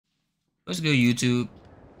What's good, YouTube?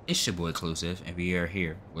 It's your boy Exclusive, and we are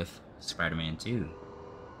here with Spider-Man 2.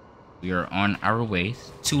 We are on our way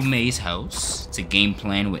to May's house to game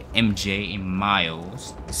plan with MJ and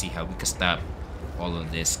Miles to see how we can stop all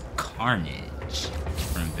of this carnage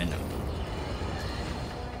from Venom.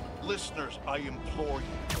 Listeners, I implore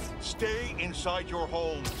you, stay inside your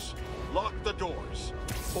homes. Lock the doors.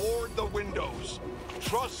 Board the windows.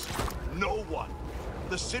 Trust no one.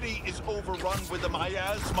 The city is overrun with a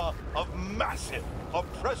miasma of massive,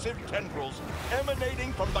 oppressive tendrils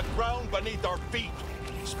emanating from the ground beneath our feet,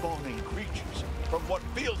 spawning creatures from what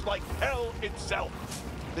feels like hell itself.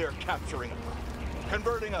 They're capturing us,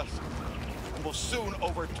 converting us, and will soon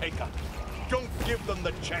overtake us. Don't give them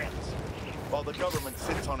the chance. While the government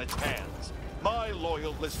sits on its hands, my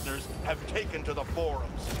loyal listeners have taken to the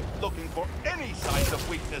forums, looking for any signs of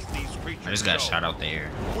weakness these creatures I just got show. shot out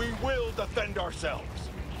there. We will defend ourselves.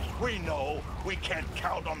 We know we can't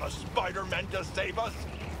count on the Spider-Man to save us.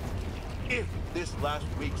 If this last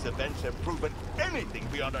week's events have proven anything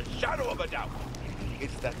beyond a shadow of a doubt,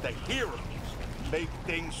 it's that the heroes make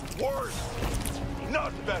things worse,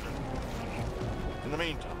 not better. In the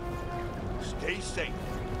meantime, stay safe.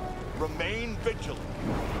 Remain vigilant.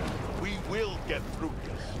 We will get through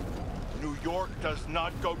this. New York does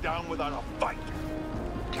not go down without a fight.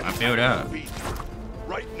 I feel that. Be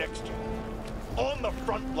right next to you, on the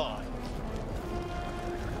front lines.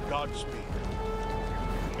 Godspeed.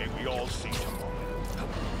 May we all see tomorrow.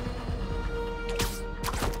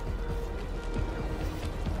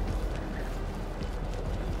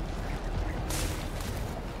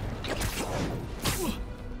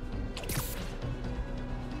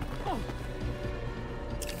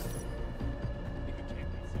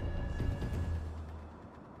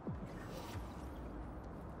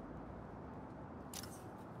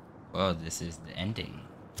 Well, this is the ending.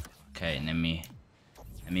 Okay, let me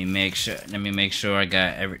make sure I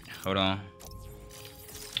got every. Hold on.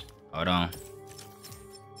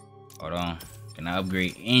 Can I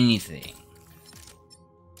upgrade anything?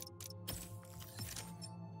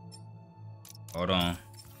 Hold on.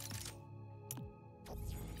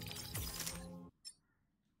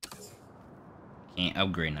 Can't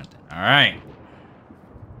upgrade nothing. All right.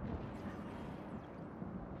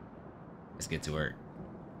 Let's get to work.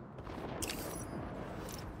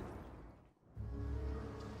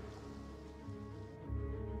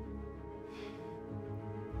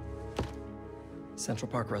 Central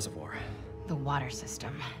Park Reservoir. The water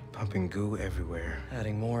system. Pumping goo everywhere.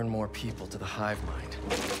 Adding more and more people to the hive mind.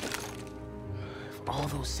 If all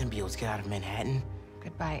those symbiotes get out of Manhattan,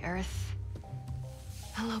 Goodbye, Earth.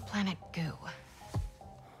 Hello, planet Goo.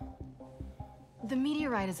 The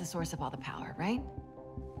meteorite is the source of all the power, right?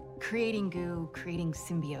 Creating goo, creating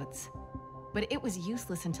symbiotes. But it was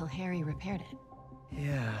useless until Harry repaired it.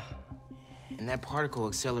 Yeah. and that particle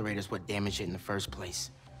accelerator's what damaged it in the first place.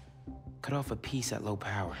 Cut off a piece at low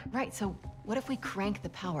power. Right, so what if we crank the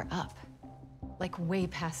power up? Like way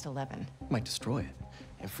past 11? Might destroy it.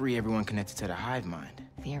 And free everyone connected to the hive mind.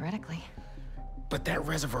 Theoretically. But that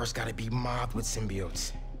reservoir's gotta be mobbed with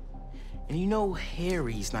symbiotes. And you know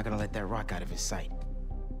Harry's not gonna let that rock out of his sight.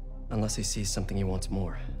 Unless he sees something he wants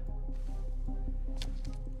more.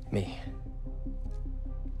 Me.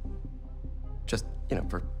 Just,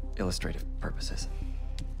 for illustrative purposes.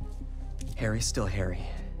 Harry's still Harry.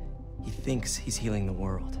 He thinks he's healing the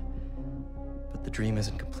world. But the dream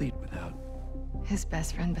isn't complete without... His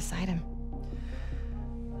best friend beside him.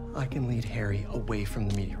 I can lead Harry away from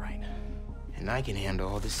the meteorite. And I can handle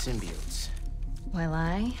all the symbiotes. While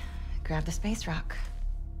I grab the space rock.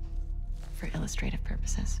 For illustrative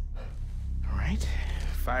purposes. All right,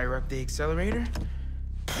 fire up the accelerator.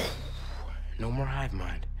 No more hive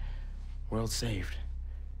mind. World saved.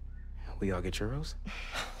 We all get churros?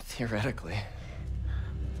 Theoretically.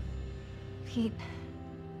 Pete,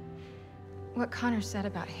 what Connor said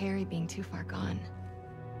about Harry being too far gone.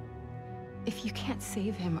 If you can't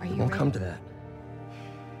save him, are you It won't ready? come to that.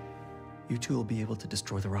 You two will be able to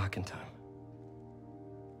destroy the rock in time.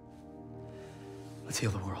 Let's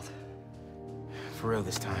heal the world. For real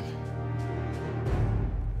this time.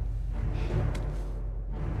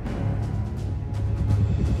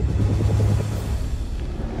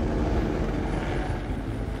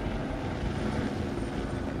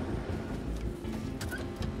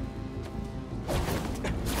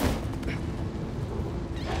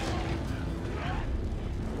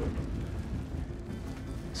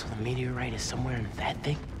 So the meteorite is somewhere in that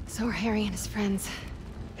thing? So are Harry and his friends.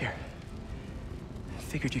 Here.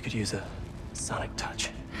 Figured you could use a sonic touch.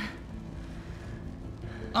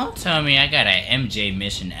 Don't tell me I got an MJ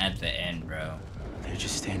mission at the end, bro. They're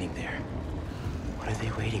just standing there, What are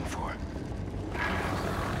they waiting for?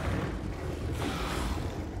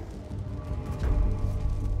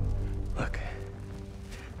 Look,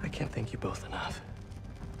 I can't thank you both enough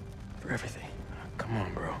for everything. Come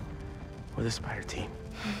on, bro. We're the Spider team.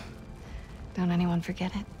 Don't anyone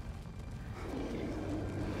forget it.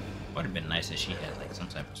 Would have been nice if she had like some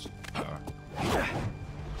type of superpower.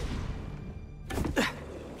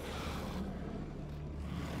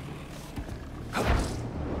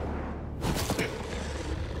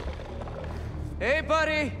 Hey,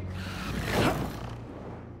 buddy!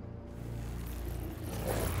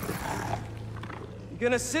 You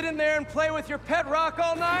gonna sit in there and play with your pet rock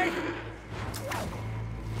all night?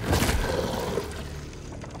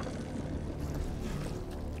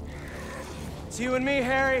 It's you and me,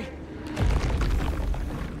 Harry.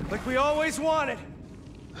 Like we always wanted.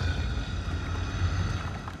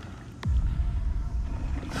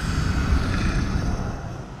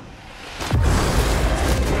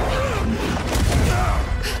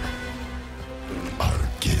 Our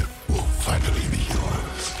gift will finally be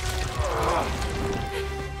yours.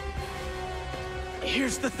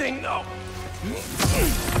 Here's the thing, though.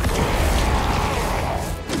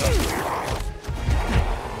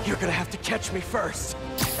 You're gonna have to catch me first.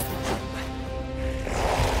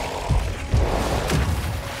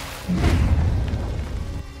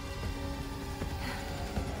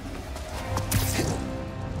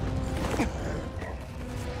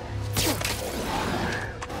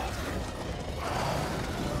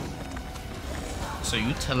 So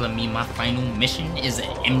you telling me my final mission is an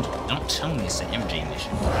M? Don't tell me it's an MJ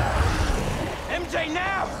mission. MJ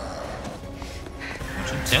now!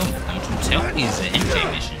 Don't you tell me? Don't you tell me it's an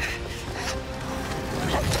MJ mission?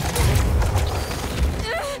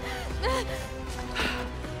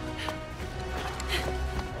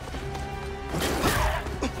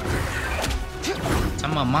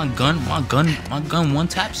 Talking about my gun one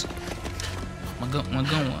taps. My gun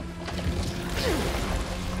one.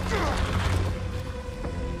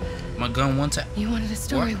 My gun one tap. You wanted a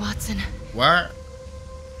story, What? Watson. Where?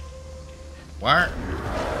 Where?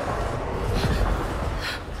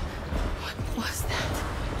 What was that?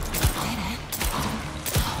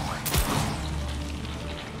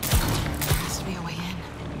 There has to be a way in.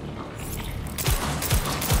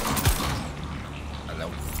 Hello.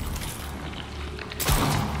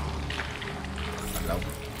 Hello.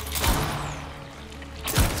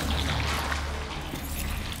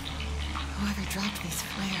 Whoever dropped these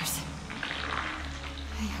flares.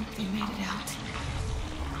 I hope they made it out.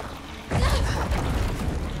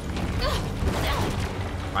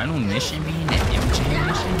 Final mission being an MJ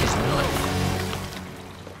mission is what?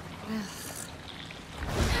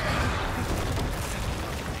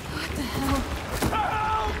 What the hell?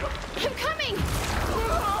 I'm coming!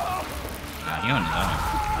 Nah, you don't know.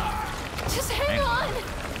 Just hang on!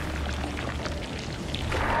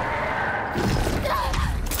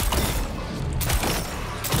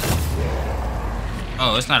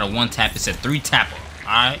 Oh, it's not a one tap, it's a three tapper.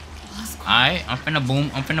 Alright. Alright, I'm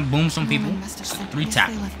finna boom some people. It's a three tap.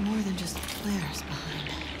 They left more than just flares behind.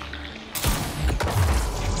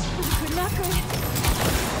 Good luck,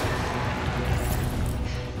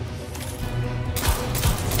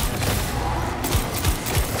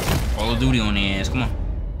 Call of Duty on the ass, come on.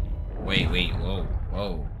 Wait, whoa.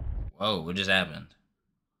 What just happened?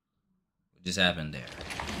 What just happened there?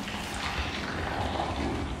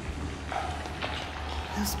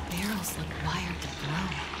 Those barrels look wired to throw.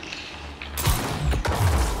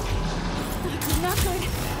 Not good.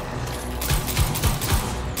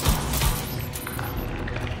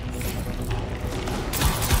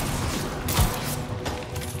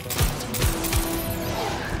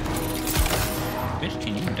 Bitch,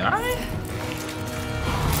 can you die?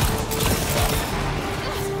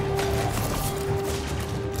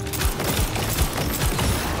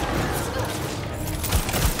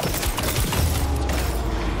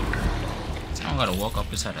 I gotta walk up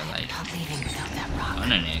beside her like Not leaving without that rock.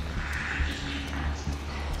 on a nigga.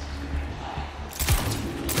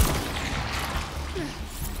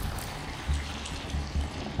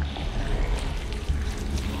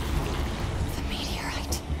 The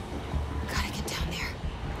meteorite. Gotta get down there.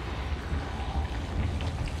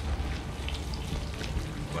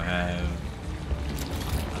 We'll have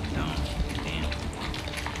no, damn.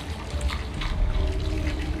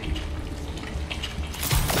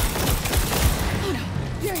 Oh no,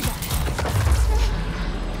 very bad.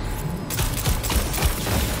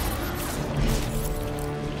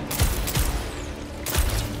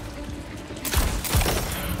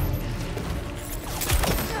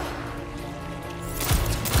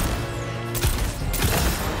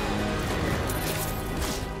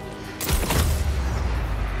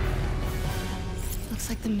 Looks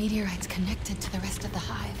like the meteorite's connected to the rest of the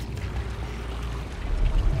hive.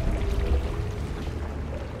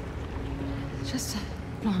 Just a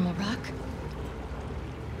normal rock.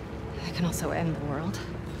 That can also end the world.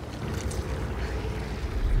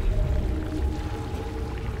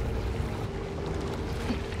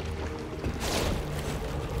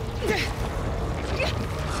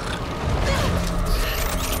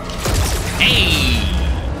 Hey!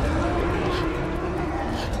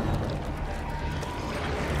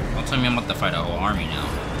 Don't tell me I'm about to fight a whole army now.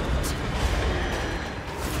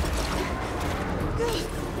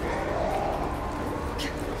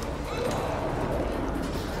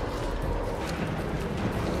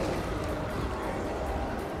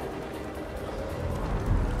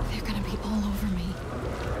 They're gonna be all over me.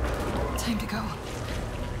 Time to go.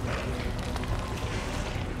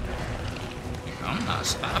 I'm not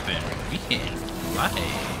stopping. We can fly.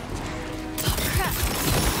 Oh, crap.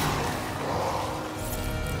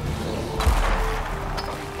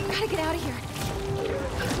 Gotta get out of here.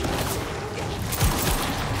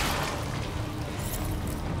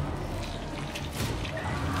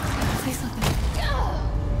 Please let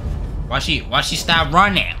me. Why she stop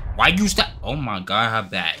running? Why you stop? Oh my god, her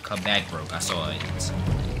back broke. I saw it.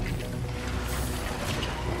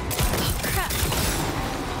 Oh, crap.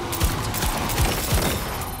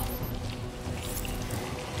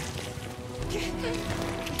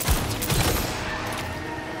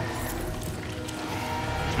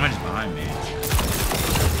 Somebody's behind me.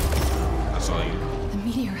 I saw you. The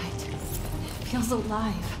meteorite feels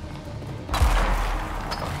alive.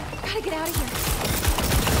 Gotta get out of here.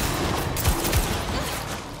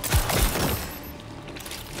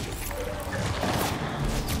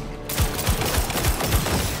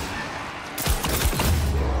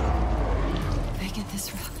 If I get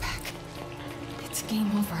this rock back, it's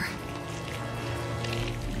game over.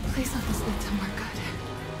 Please let this lead somewhere good.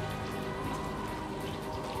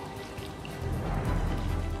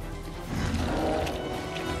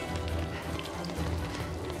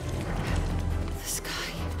 The sky.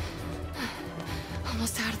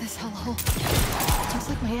 Almost out of this hellhole. Looks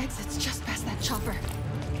like my exit's just past that chopper.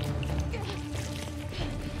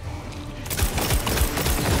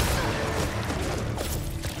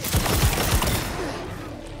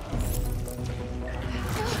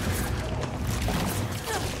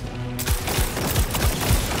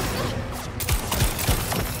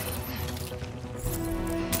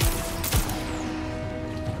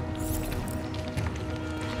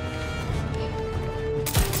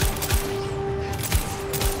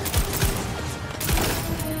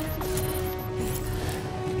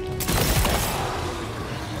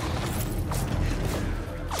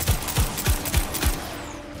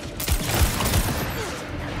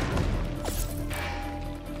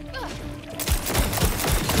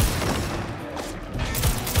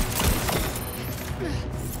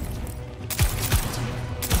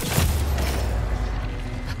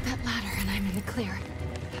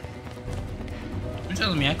 You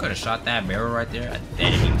telling me I could have shot that barrel right there? I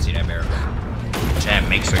didn't even see that barrel. Chat,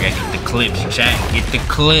 make sure I get the clips. Chat, get the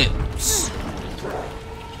clips.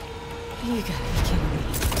 You gotta be kidding me.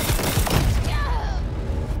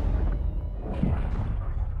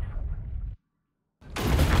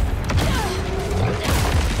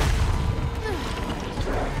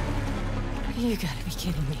 You gotta be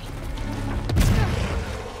kidding me.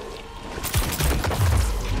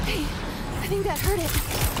 Hey, I think that hurt it.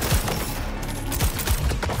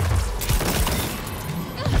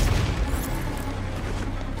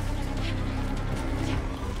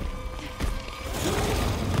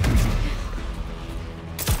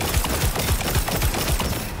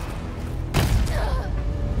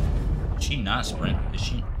 She not sprint? Is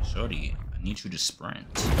she? Shorty, I need you to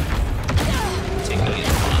sprint. Take it.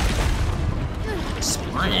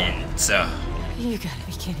 Sprint. You gotta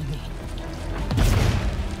be kidding me.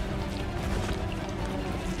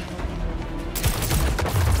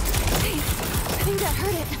 Hey, I think that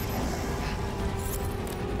hurt it.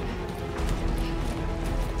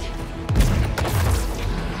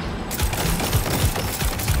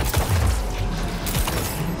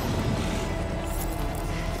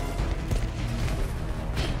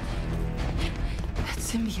 That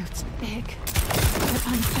symbiote's big, but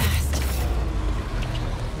I'm fast.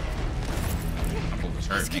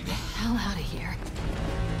 Let's get the hell out of here.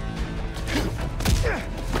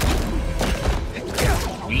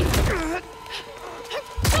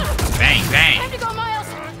 Bang, bang. Time to go, Miles.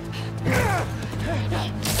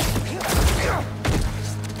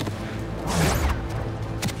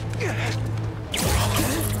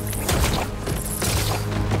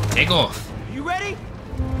 Take off. You ready?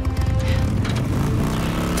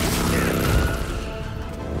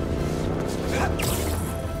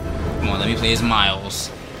 play as Miles.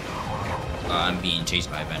 I'm being chased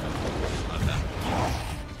by Venom. Okay.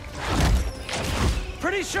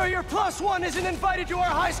 Pretty sure your +1 isn't invited to our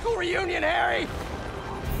high school reunion, Harry!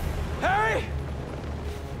 Harry?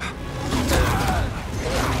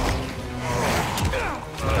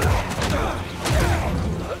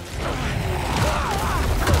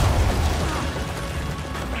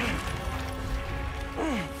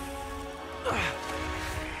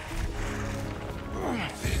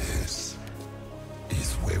 This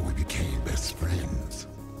is where we became best friends.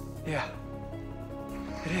 Yeah.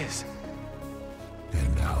 It is.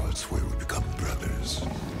 And now it's where we become brothers.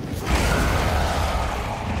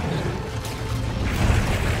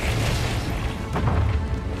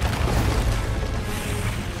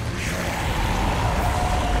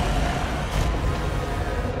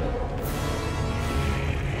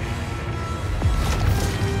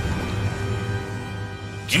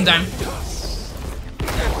 Game time.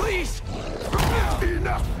 Please!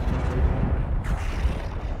 Enough!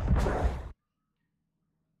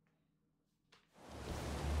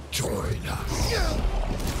 Join us.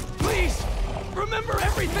 Please! Remember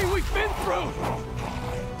everything we've been through!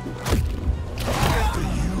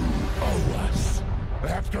 You owe us.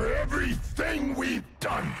 After everything we've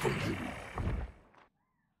done for you.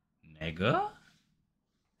 Nigga?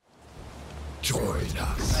 Join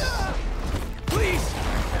us. Please!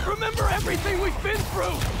 Remember everything we've been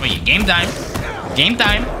through! Wait, game time. Game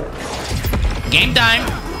time. Game time.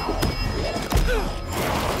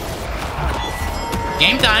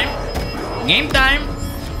 Game time. Game time.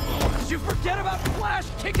 Did you forget about Flash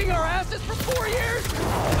kicking our asses for 4 years?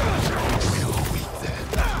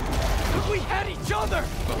 But we had each other!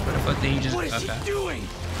 What the fuck did he just... What is okay. he doing?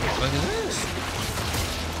 What is this?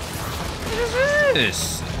 What is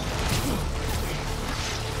this?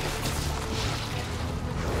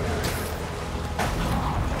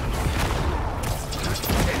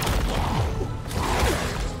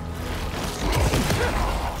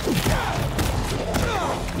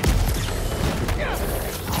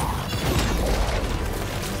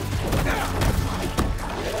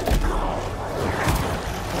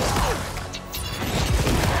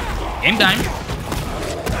 Game time.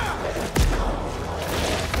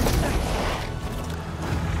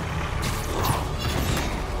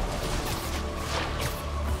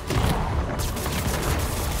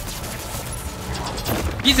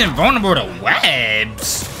 He's invulnerable to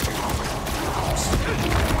webs.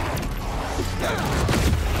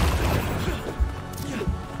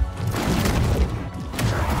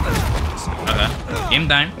 Okay. Game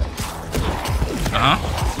time.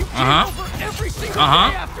 Every single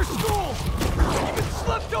day after school! Even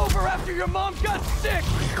slept over after your mom got sick!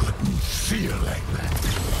 We couldn't feel like that.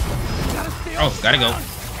 Gotta stay Oh, off gotta the go. ground.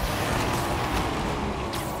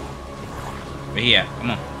 Where he at?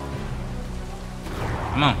 Come on.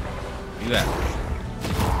 Come on. Where you at?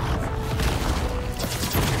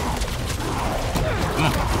 Come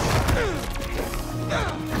on.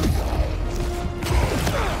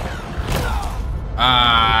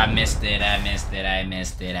 Ah, I missed it. I missed it. I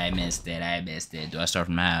missed it. I missed it. I missed it. Do I start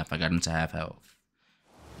from half? I got him to half health.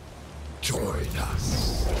 Join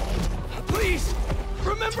us. Please!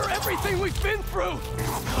 Remember everything we've been through!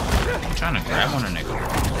 I'm trying to grab one of nigga.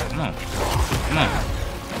 Come on. Come on.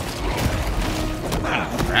 I'm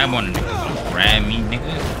trying to grab one of nigga. Don't grab me,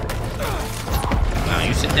 nigga. Nah,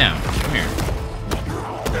 you sit down. Come here.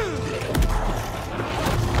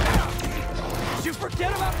 Did you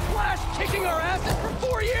forget about Flash kicking our asses for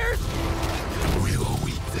 4 years? We'll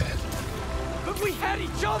weep then. But we had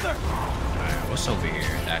each other! Alright, what's over here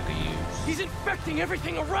that I could use? He's infecting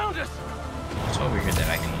everything around us! What's over here that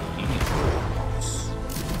I can use?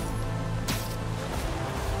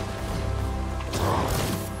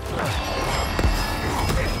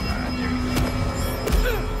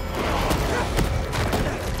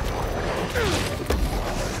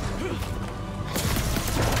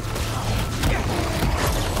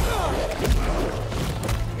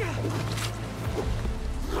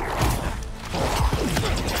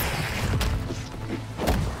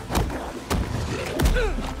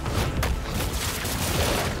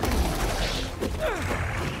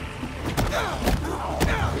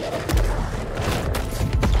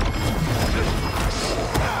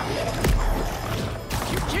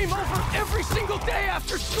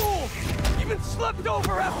 After school! Even slept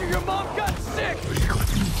over after your mom got sick! We couldn't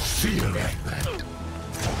feel like that.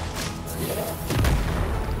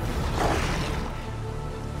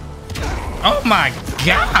 Oh my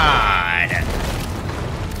god!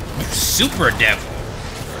 You super devil.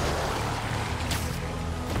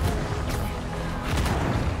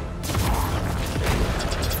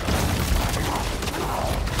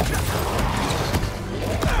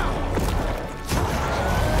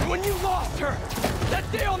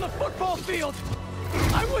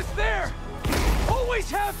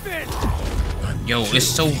 happened? Yo, it's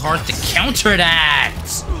so hard to counter that.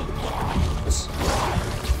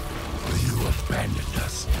 You abandoned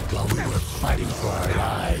us while we were fighting for our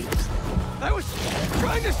lives. I was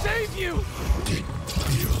trying to save you. Didn't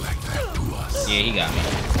feel like that to us. Yeah, he got me.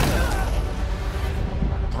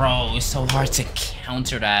 Bro, it's so hard to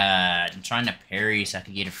counter that. I'm trying to parry so I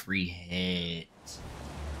can get a free hit.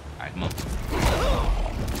 Alright, come on.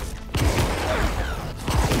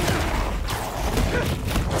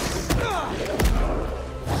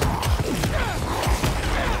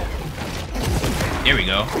 There we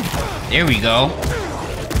go. There we go.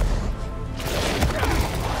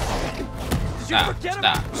 Stop,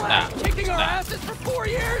 stop. Kicking our asses for 4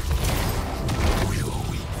 years? We were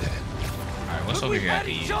weak then. Alright, what's over here I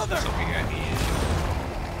can use? What's over here I can use?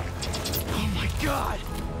 Oh my god.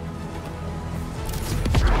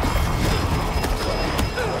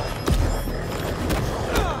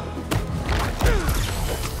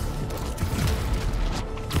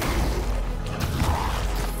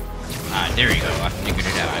 There we go. I figured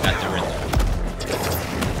it out. I got the rhythm.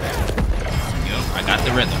 Yup, I got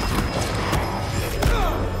the rhythm.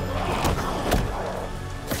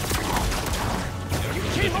 You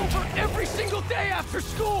came over every single day after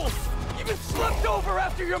school. Even slept over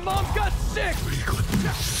after your mom got sick. We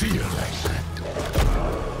couldn't see her like that.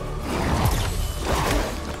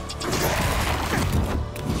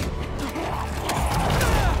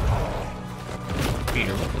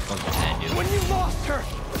 Peter, what the fuck was that, dude? When you lost her,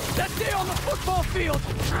 that day on the football field,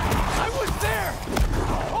 I was there.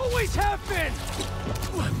 Always have been.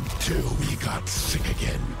 Until we got sick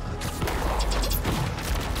again.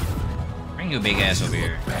 Bring your big ass over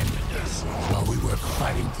here. Abandoned us while we were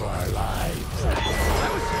fighting for our lives. I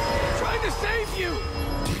was trying to save you.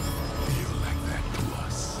 Didn't feel like that to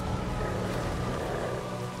us.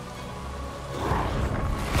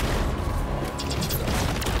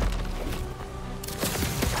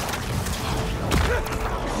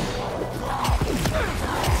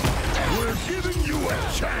 We're giving you a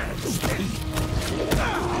chance.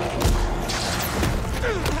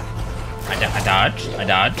 I dodged. I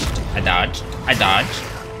dodged. I dodged. I dodged.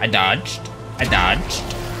 I dodged. I dodged.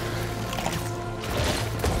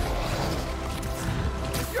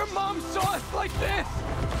 Your mom saw us like this.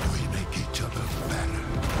 We make each other better.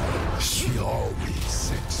 She always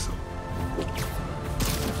said so.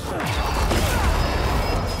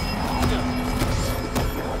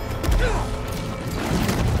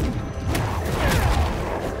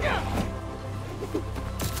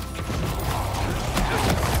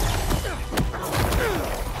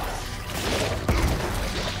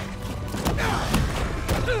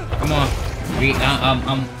 Come on.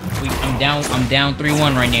 I'm down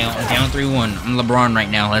 3-1 right now. I'm down 3-1. I'm LeBron right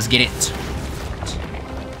now. Let's get it.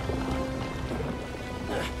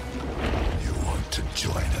 You want to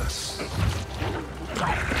join us?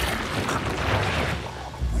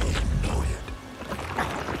 We know it.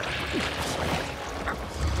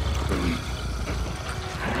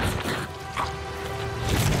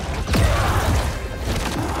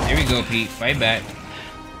 There we go, Pete. Fight back.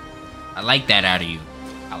 I like that out of you.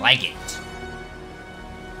 I like it.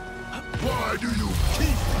 Why do you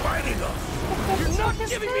keep fighting us? You're not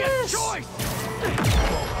giving me a choice.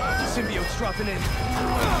 Symbiote's dropping in.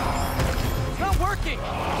 It's not working.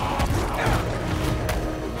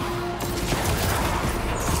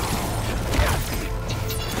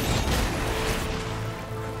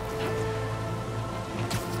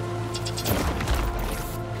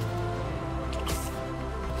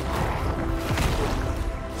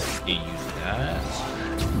 Didn't use that.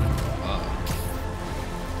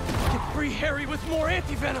 Get free Harry with more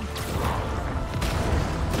anti-venom.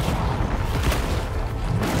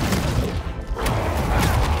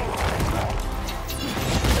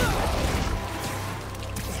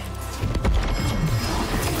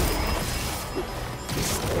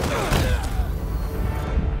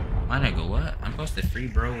 Why'd I go what? I'm supposed to free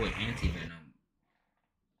bro with anti-venom.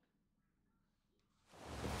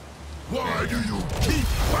 Why do you keep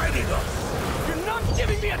fighting us? You're not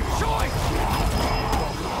giving me a choice.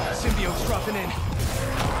 Symbiote's dropping in.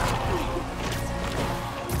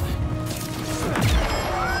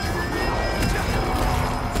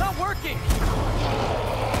 It's not working.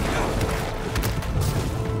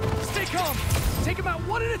 Stay calm. Take him out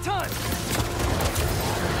one at a time.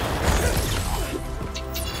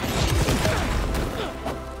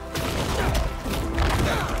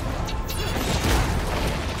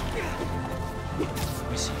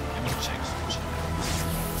 Let me see. Let me check some shit.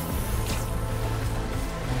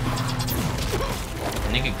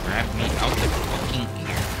 Nigga grabbed me out the fucking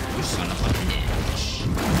ear. You son of a bitch.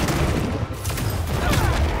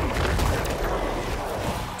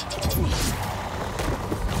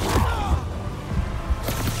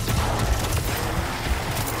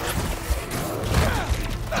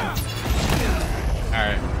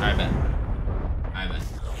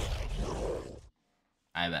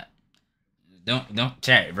 Don't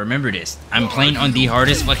chat. Remember this. I'm playing on the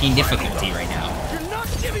hardest fucking difficulty right now. You're not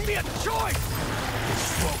giving me a choice!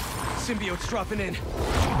 Symbiote's dropping in.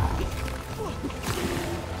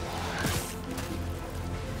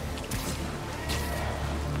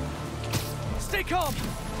 Stay calm.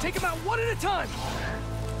 Take him out one at a time.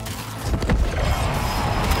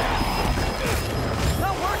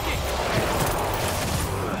 Not working.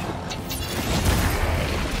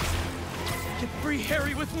 Get free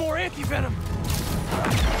Harry with more anti-venom. I'm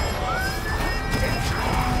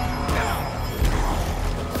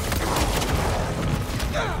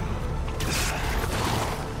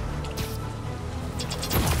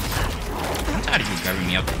tired of you grabbing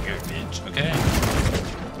me up here, bitch. Okay.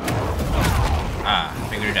 Ah,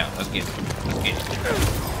 figured it out. Let's get it. Let's get it.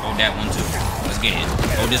 Hold that one too. Let's get it.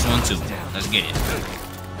 Hold this one too. Let's get it.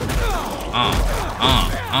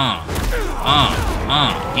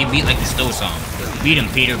 He beat like he stole something. Beat him,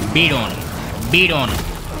 Peter. Beat on him. Beat on him.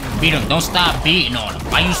 Beat him. Don't stop beating on him.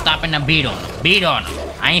 Why you stopping to beat on him? Beat on him.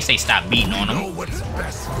 I ain't say stop beating on him. Know what's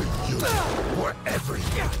best for you. For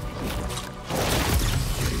everything.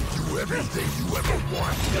 Gave you everything you ever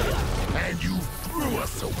wanted. And you threw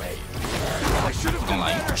us away. I should have Don't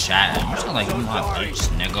like you for shot. You sound like you my bitch,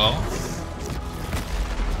 nigga.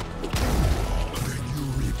 Then you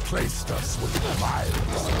replaced us with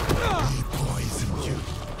violence. We poisoned you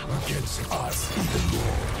against us even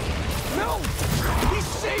more. No! He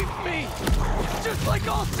saved me! Just like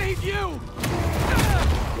I'll save you!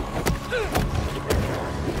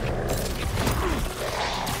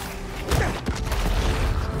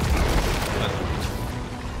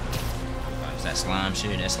 Is that slime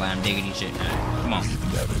shit? That slime diggity shit? Come on.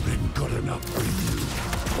 We've never been good enough for you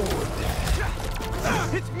or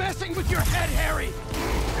Dad. It's messing with your head, Harry!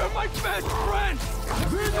 You're my best friend!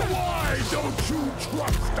 Then why don't you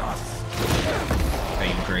trust us? Are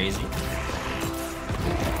you crazy?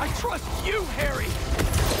 I trust you, Harry!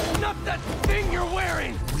 Not that thing you're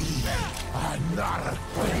wearing! We are not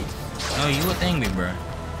afraid. No, you a thing me, bro.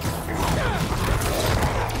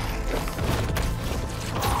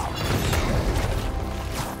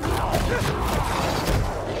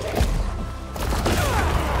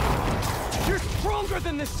 You're stronger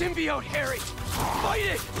than the symbiote, Harry! Fight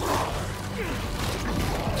it!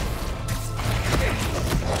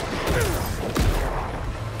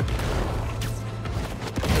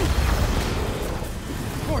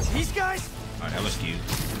 For these guys? Oh, that was cute.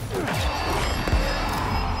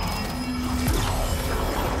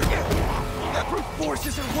 Brute force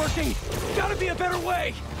isn't working! Gotta be a better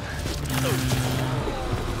way!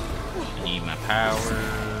 I need my power.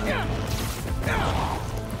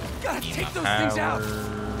 Gotta Need take my those things out! power.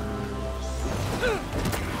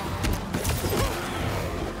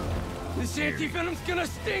 This anti-venom's gonna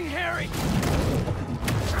sting, Harry!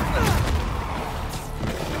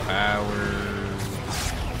 Power.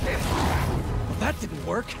 Well, that didn't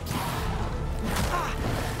work.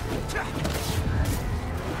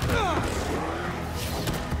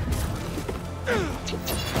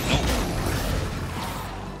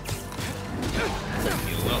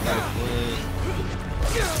 Heal up real quick.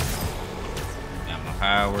 Got my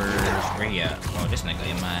powers. Where he at? Oh, this nigga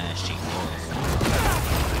in my ass cheek, boys.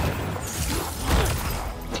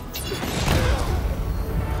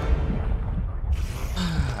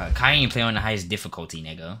 Kai ain't play on the highest difficulty,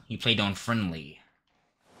 nigga. He played on friendly.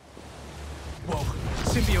 Whoa,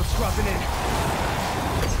 symbiote's dropping in.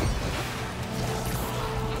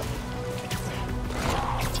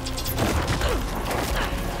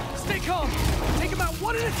 Stay calm. Take him out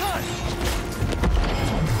one at a time.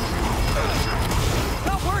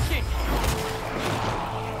 Not working.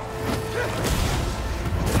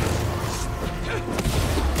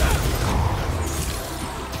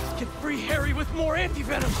 Get free Harry with more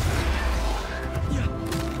anti-venom.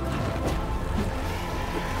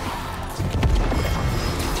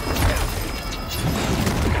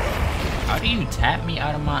 How do you tap me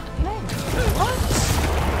out of my... What?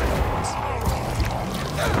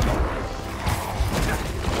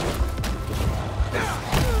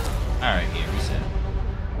 Alright, here, reset.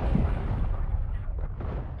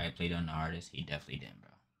 I played on the hardest. He definitely didn't,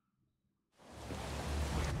 bro.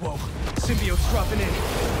 Whoa, symbiote's dropping in.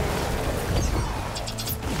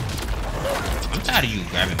 I'm tired of you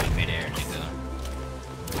grabbing me midair, nigga.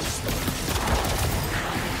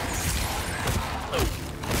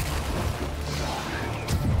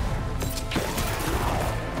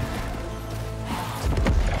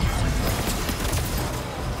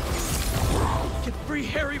 Get free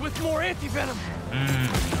Harry with more anti-venom.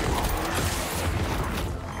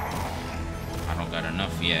 I don't got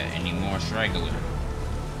enough yet. Any more stragglers?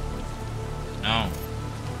 No.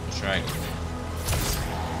 Stragglers.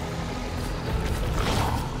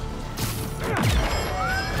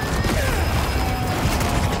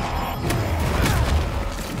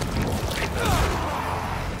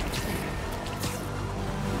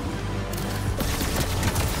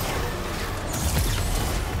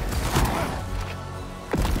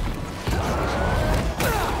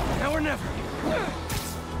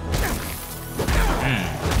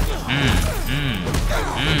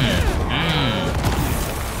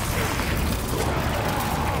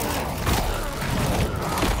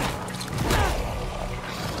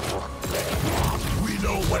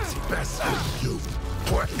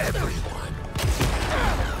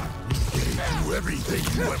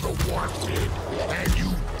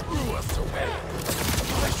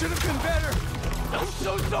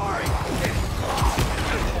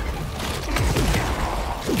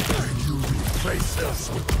 us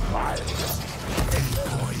with violence. Any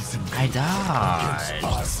poison I died.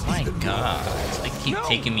 Oh my god. They keep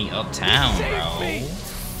taking me uptown, bro. Me.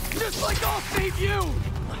 Just like I'll save you!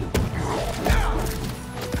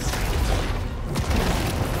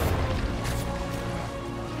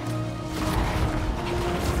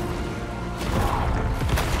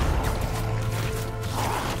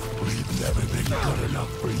 We've never been good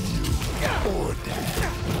enough for you or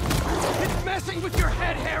Dad. It's messing with your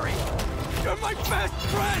head, Harry! You're my best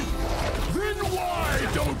friend! Then why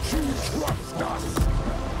don't you trust us?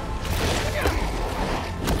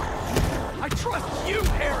 I trust you,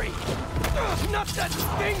 Harry! Not that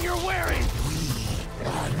thing you're wearing!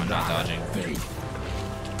 I'm not dodging.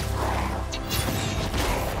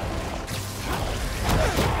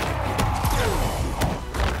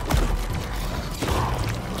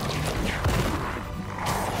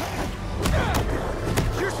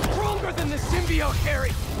 You're stronger than the symbiote,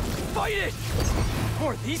 Harry! Fight it!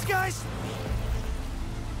 Or these guys?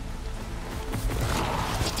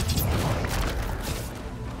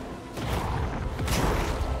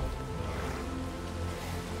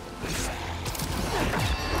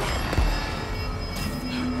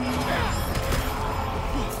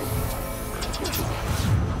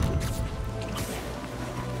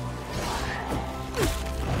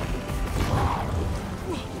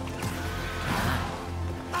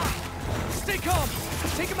 Stay calm!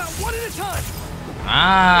 Take them out one at a time!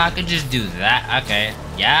 Ah, I could just do that. Okay.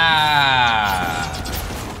 Yeah.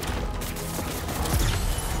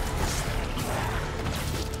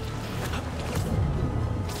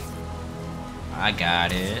 I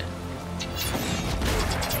got it.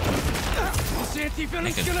 This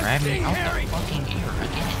anti-venom's Nigga, gonna grab me sting, out Harry! the fucking ear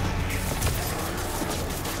again.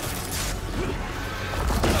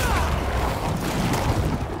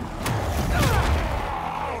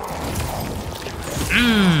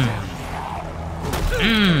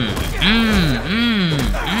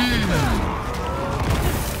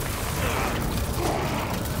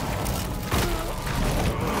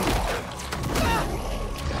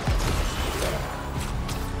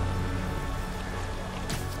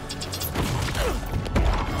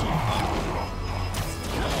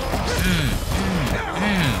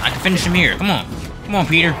 I can finish him here. Come on. Come on,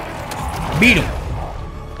 Peter. Beat him.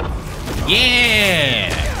 Yeah.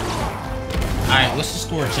 Alright, what's the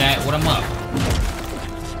score, chat? What I'm up?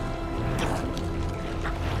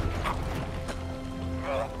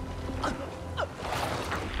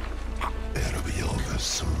 It'll be over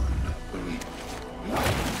soon.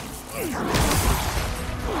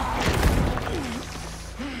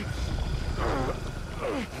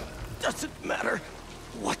 Doesn't matter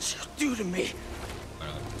what you do to me.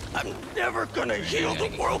 I'm never gonna heal the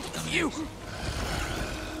world with you.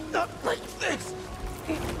 Not like this.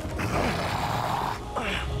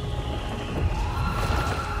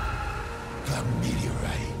 The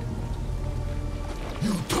meteorite.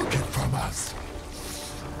 You took it from us.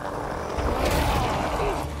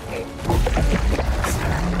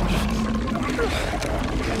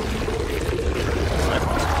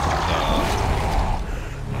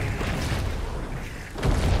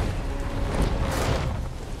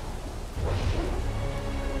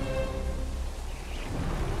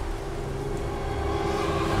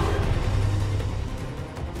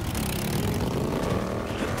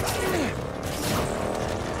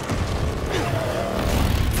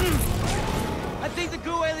 I think the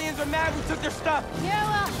goo aliens are mad we took their stuff. Yeah,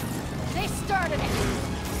 well, they started it.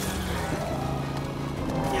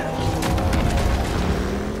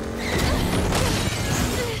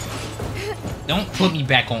 Don't put me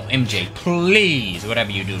back on MJ, please.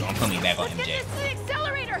 Whatever you do, don't put me back on Let's MJ. get this to the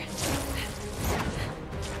accelerator.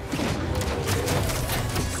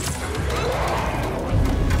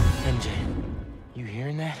 MJ, you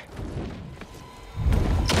hearing that?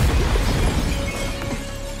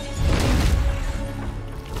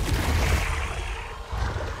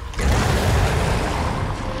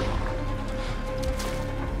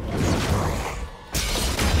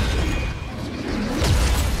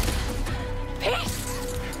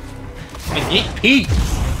 Get Pete.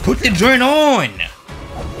 Put the joint on.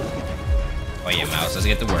 Oh yeah, Mouse. Let's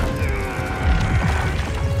get to work.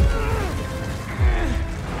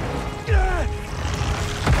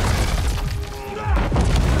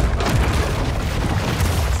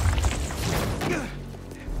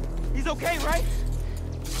 He's okay, right?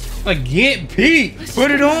 Like, get Pete.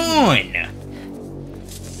 Put it on.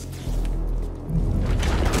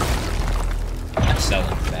 I'm selling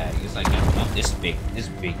bad. It's like I want this big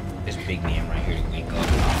man right here to wake up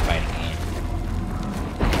and I'll fight again.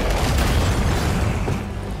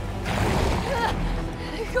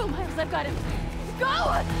 Go, Miles, I've got him.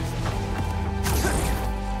 Go!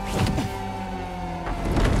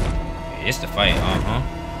 It's the fight,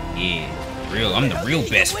 Yeah, real. I'm the real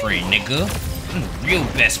best friend, nigga. I'm the real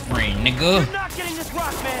best friend, nigga. You're not getting this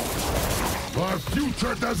rock, man. Our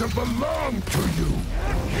future doesn't belong to you.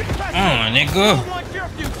 Nigga.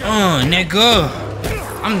 Nigga.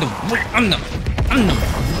 I'm the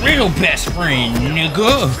real best friend,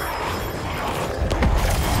 nigga.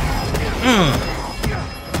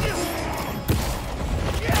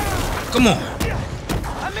 Come on.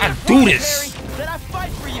 I do this. That I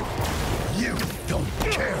fight for you. You don't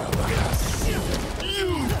care about us. You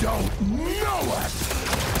don't know us.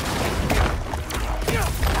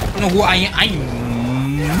 You know who I am?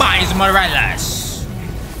 I'm Miles Morales.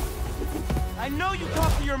 I know you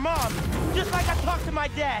talk to your mom, just like I talked to my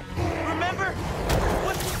dad. Remember?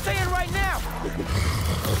 What's she saying right now?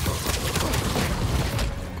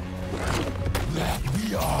 That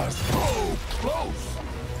we are so close.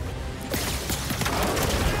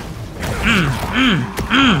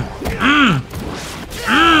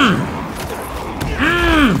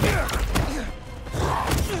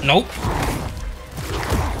 Nope.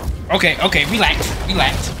 Okay, relax. You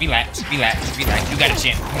got a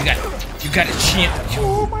champ. You got a champ.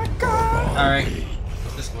 Oh my god. Alright.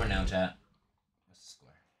 What's the score now, chat? What's the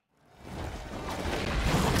score?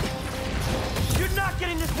 You're not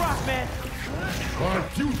getting this rock, man. Our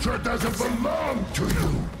future doesn't belong to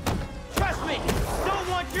you. Trust me, don't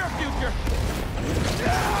want your future.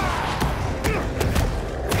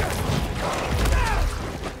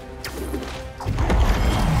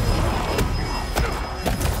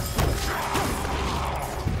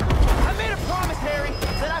 I made a promise, Harry,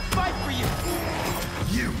 that I'd fight for you.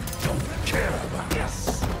 You don't care about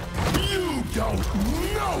us. You don't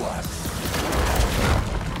know us.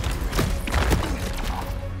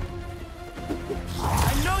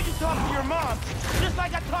 I know you talk to your mom, just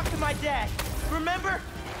like I talked to my dad. Remember?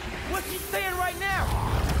 What's she saying right now?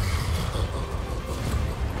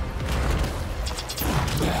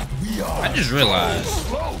 That we are I just realized. so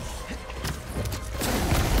close.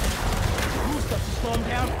 Who's supposed to slow him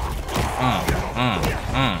down?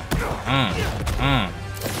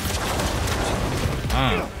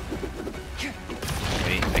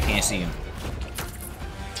 Wait, I can't see him.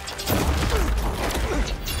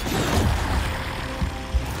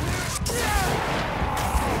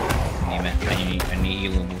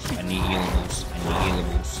 I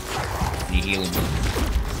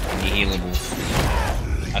need healables.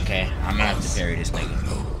 Okay, I'm gonna have to parry this nigga.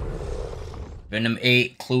 Venom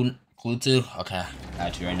 8, Clue 2. Okay,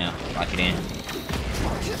 got you right now. Lock it in.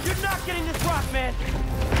 You're not getting this rock, man.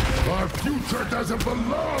 Our future doesn't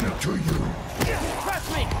belong to you.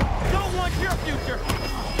 Trust me, don't want your future.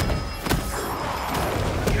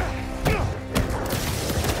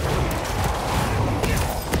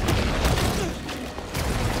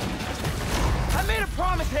 I made a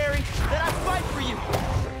promise, Harry, that I'd fight for you.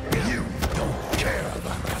 You don't care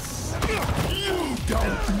about us. You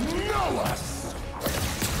don't know us.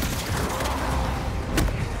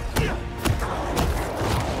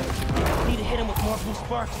 Need to hit him with more blue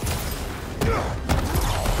sparks.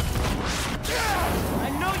 I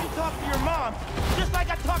know you talk to your mom, just like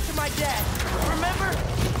I talked to my dad. Remember?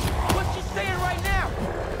 What's she saying right now?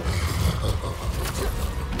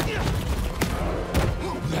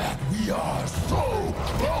 That we are so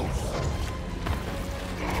close.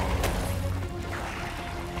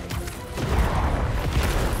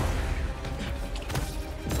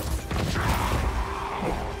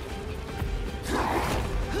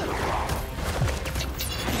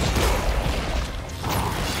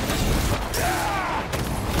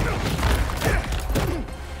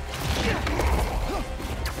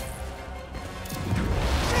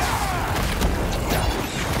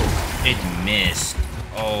 It missed.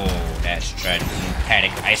 Oh, that's tragic.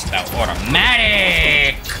 Paddock iced out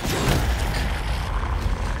automatic.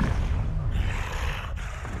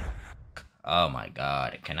 Oh my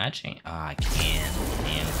god. Can I change? Oh, I can.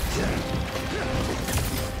 Damn.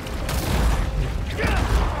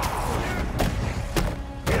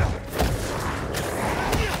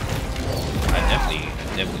 I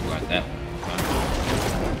definitely want that one.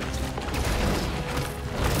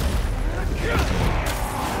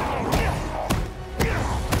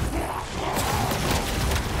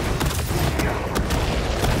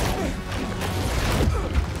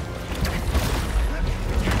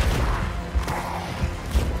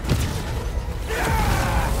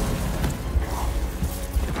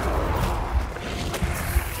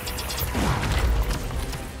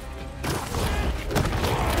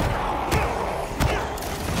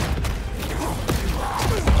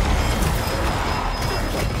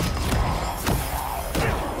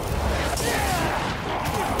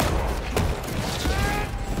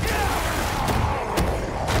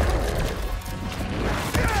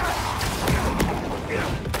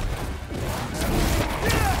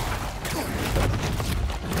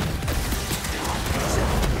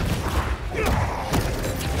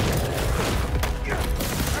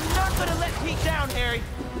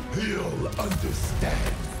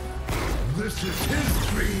 understand. This is his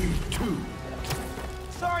dream, too.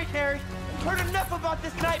 Sorry, Harry. Heard enough about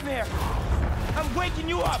this nightmare. I'm waking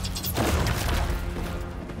you up.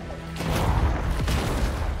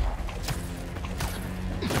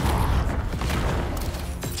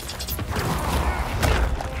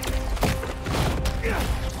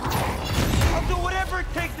 I'll do whatever it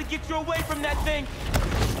takes to get you away from that thing.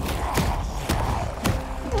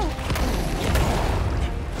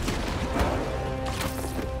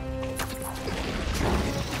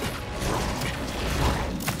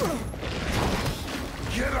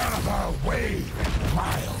 Get out of our way,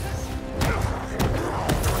 Miles.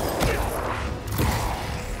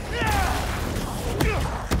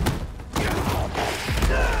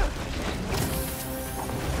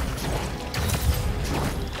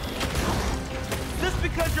 Just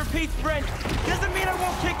because you're Pete's friend doesn't mean I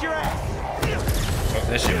won't kick your ass. Fuck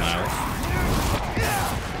that shit, Miles.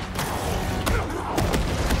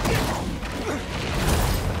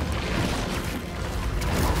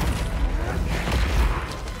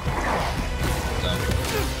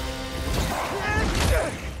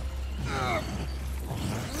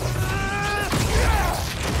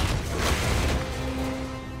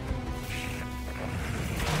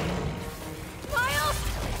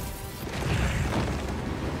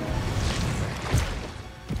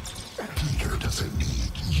 Peter doesn't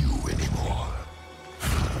need you anymore.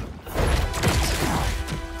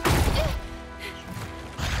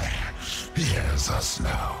 He has us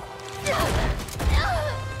now.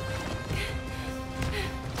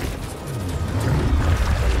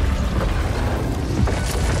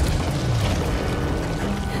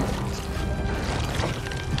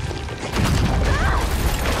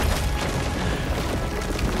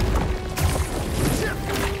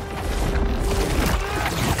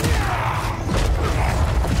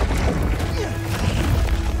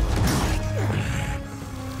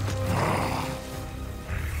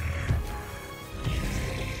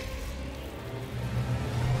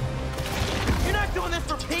 You're not doing this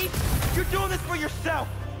for Pete. You're doing this for yourself.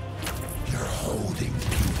 You're holding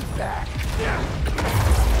Pete back.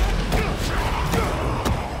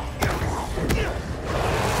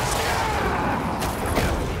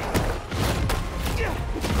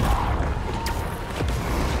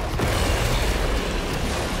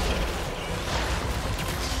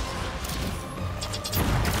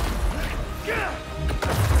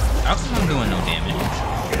 How come I'm doing no damage?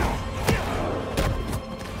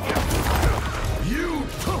 You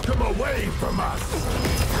took him away from us.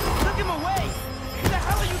 Took him away. What the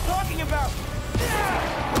hell are you talking about?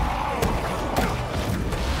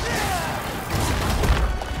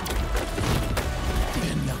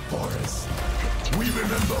 In the forest, we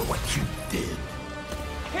remember what you did.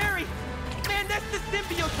 Harry, man, that's the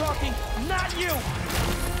symbiote talking, not you.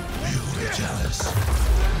 You were jealous.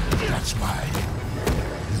 That's why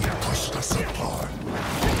you pushed us apart.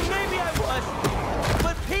 Maybe I was,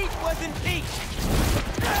 but Pete wasn't Pete.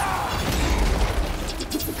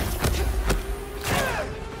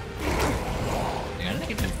 Yeah, I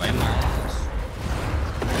think it's fight Miles.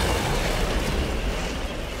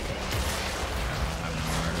 I don't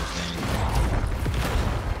know where this thing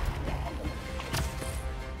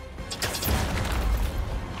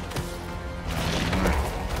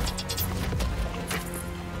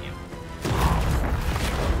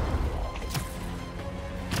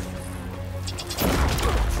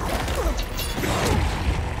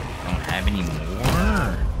don't have any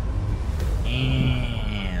more.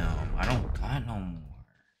 Damn, I don't got no more.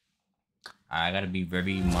 I gotta be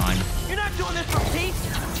very mindful. You're not doing this for Pete.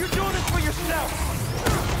 You're doing this for yourself.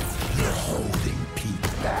 You're holding Pete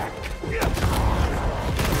back.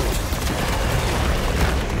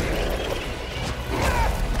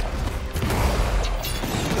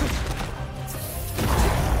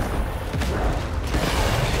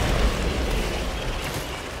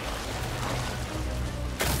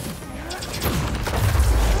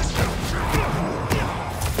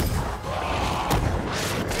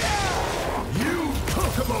 You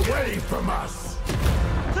took him away from us.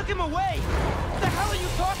 Took him away. What the hell are you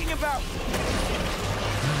talking about?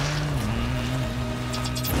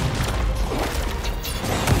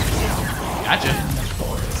 Gotcha. In the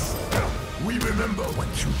forest, we remember what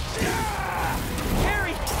you did.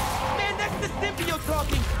 Harry, man, that's the symbiote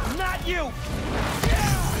talking, not you.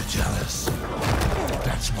 You were jealous.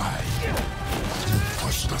 That's why you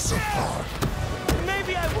pushed us apart.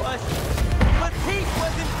 Maybe I was, but Pete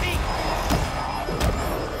wasn't Pete.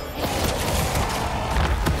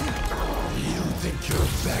 You think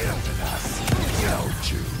you're better than us, don't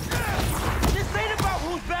you? This ain't about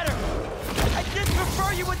who's better. I just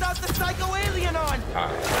prefer you without the psycho alien on. Ah,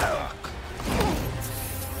 fuck.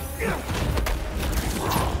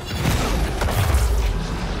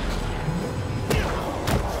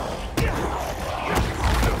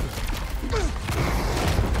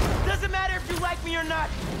 Doesn't matter if you like me or not.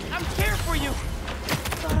 I'm here for you.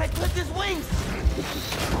 Thought I clipped his wings.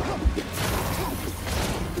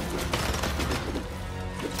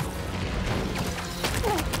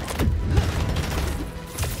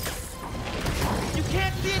 You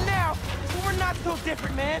can't see it now, but we're not so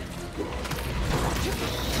different, man.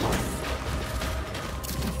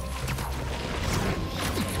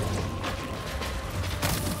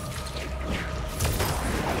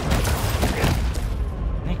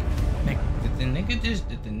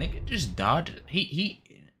 Did the nigga just dodge? Okay.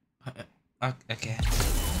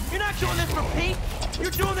 You're not doing this for Pete.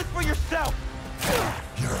 You're doing this for yourself.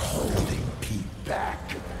 You're holding Pete back.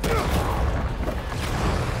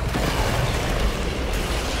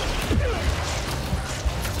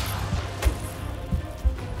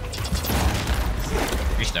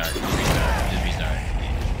 Restart. Just restart.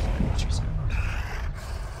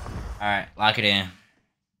 Alright, lock it in.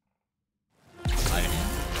 Lock it in.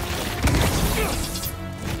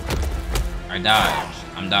 I dodge.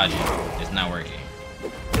 I'm dodging. It's not working.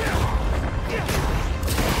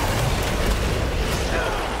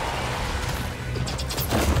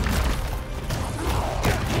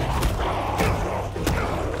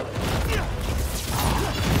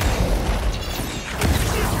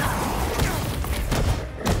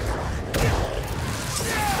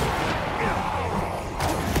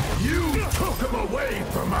 You took him away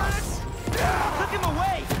from us. Took him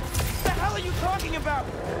away. What the hell are you talking about?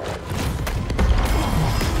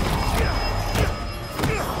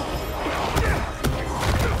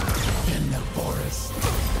 In the forest,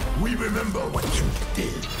 we remember what you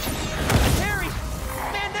did. Harry!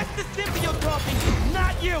 Man, that's the symbiote talking,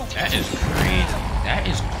 not you! That is crazy. That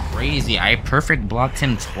is crazy. I perfect blocked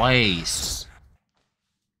him twice.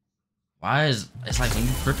 Why is it's like when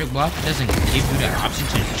you perfect block, it doesn't give you the option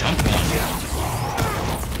to jump on you.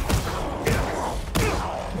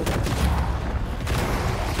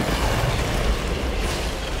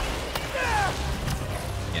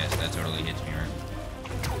 Yes, that totally hits me right.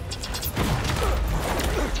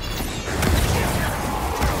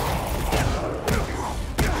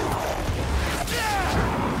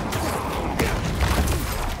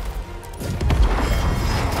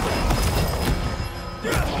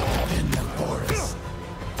 In the forest,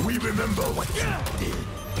 we remember what you did.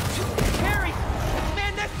 Harry!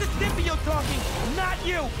 Man, that's the symbiote talking, not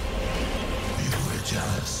you! You were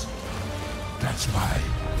jealous. That's why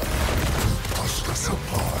you pushed us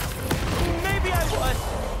apart. Maybe I was,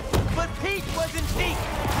 but Pete wasn't Pete!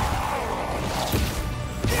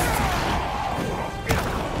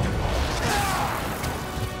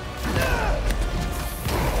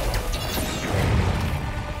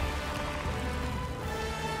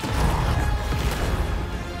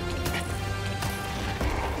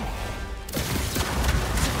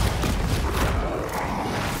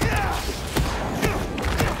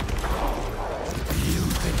 You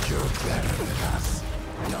think you're better than us,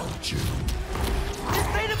 don't you? This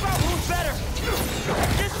ain't about who's better!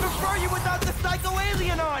 Just prefer you without the psycho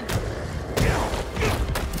alien on!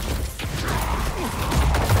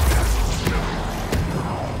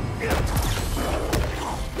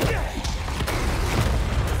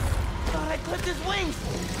 Thought I clipped his wings!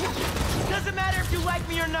 Doesn't matter if you like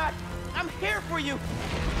me or not, I'm here for you!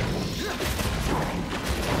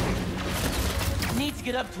 Need to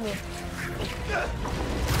get up to him.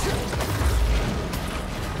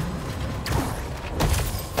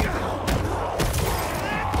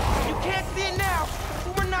 You can't see it now,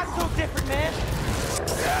 but we're not so different, man.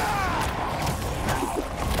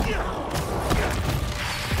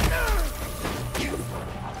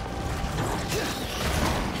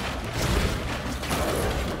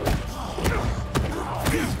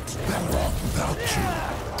 Better off without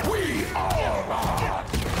you. We all are.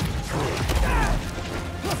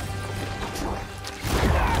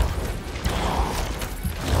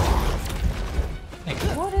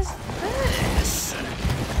 What is this?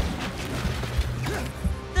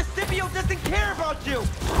 The symbiote doesn't care about you.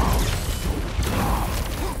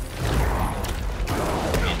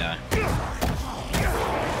 And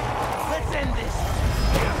Let's end this.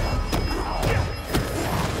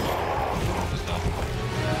 let's go.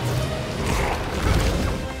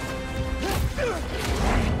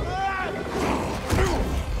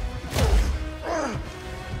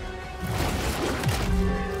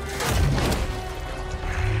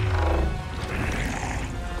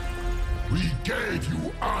 We gave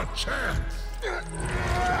you our chance.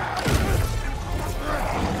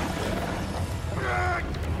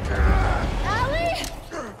 Allie?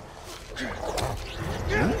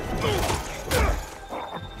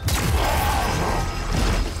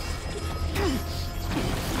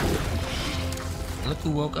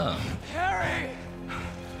 who woke up. Harry!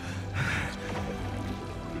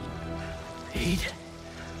 Pete?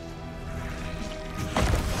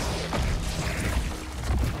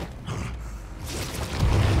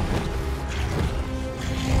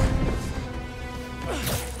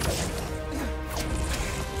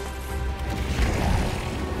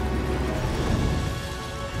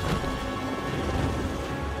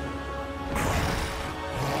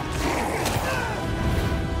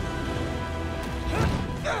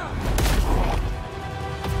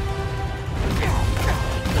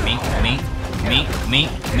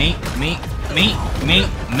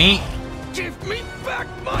 Me. Give me back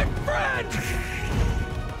my friend!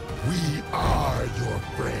 We are your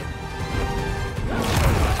friend.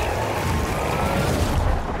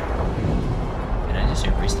 Did I just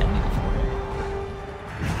hear Chris tell me before?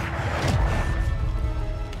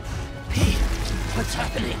 Pete, what's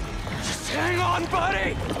happening? Just hang on,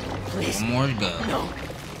 buddy! Please. One more to go. No.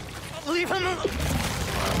 Leave him alone.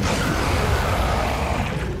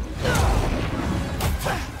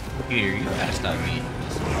 Peter, you gotta stop being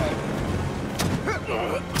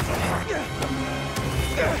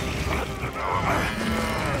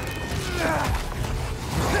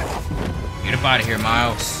Get up out of here,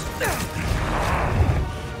 Miles.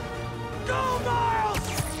 Go, Miles!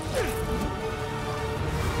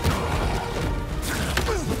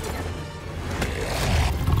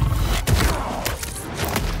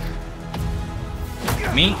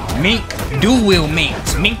 Mink, do will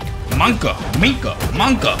minks, mink, monka, minka,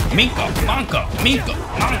 monka, minka, monka, minka,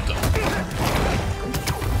 monka.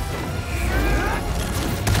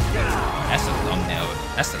 That's a thumbnail.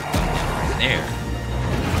 That's a thumbnail right there.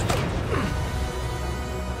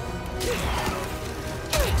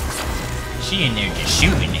 She in there just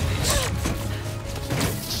shooting niggas.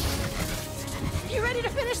 You ready to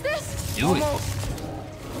finish this? Do it.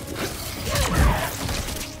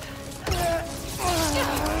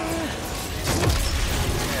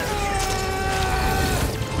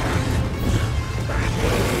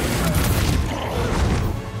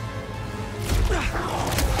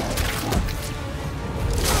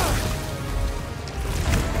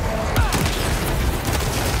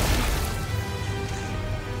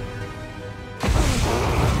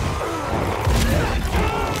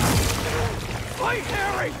 Fight,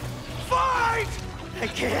 Harry! Fight! I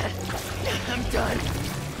can't. I'm done.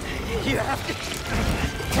 You have to...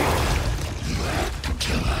 You have to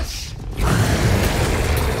kill us.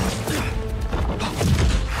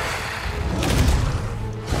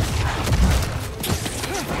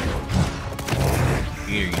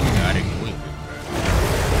 Here, you got it quick.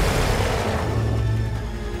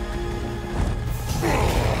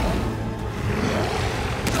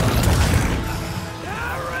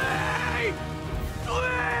 Harry!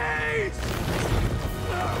 Please!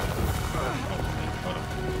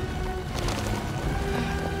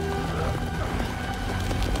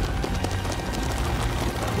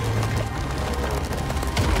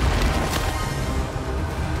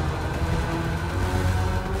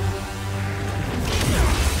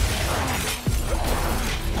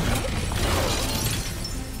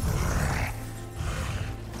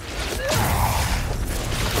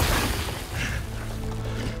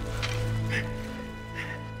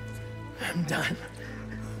 I'm done.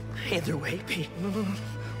 Either way, Pete. No.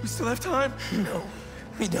 We still have time. No,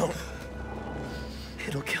 we don't.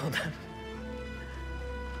 It'll kill them.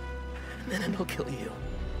 And then it'll kill you.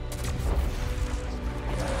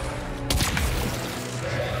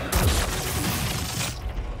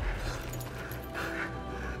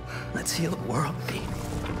 Let's heal the world, Pete.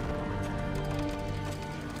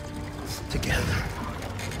 Together.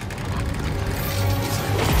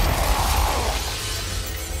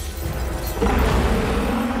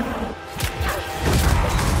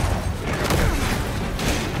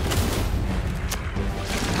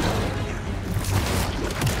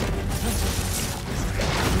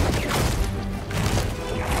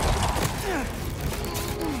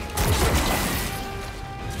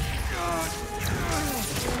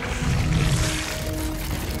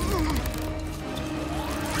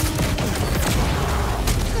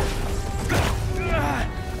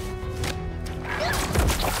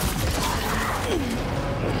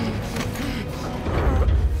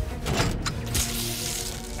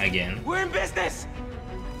 Again. We're in business!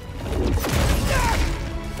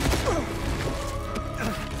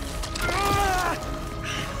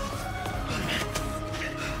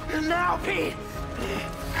 Now, Pete!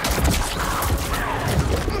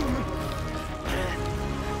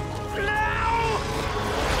 Now!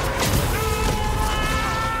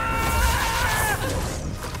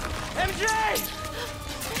 MJ!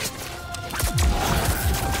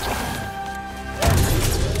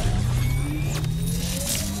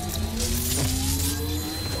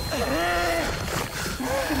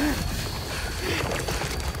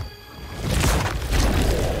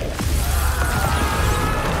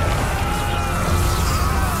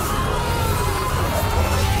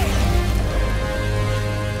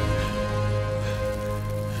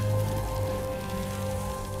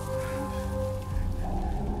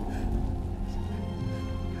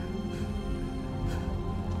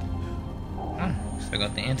 check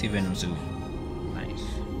out the anti-venom suit. Nice.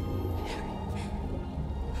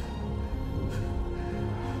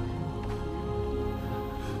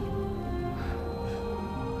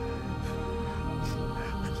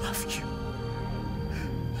 I love you.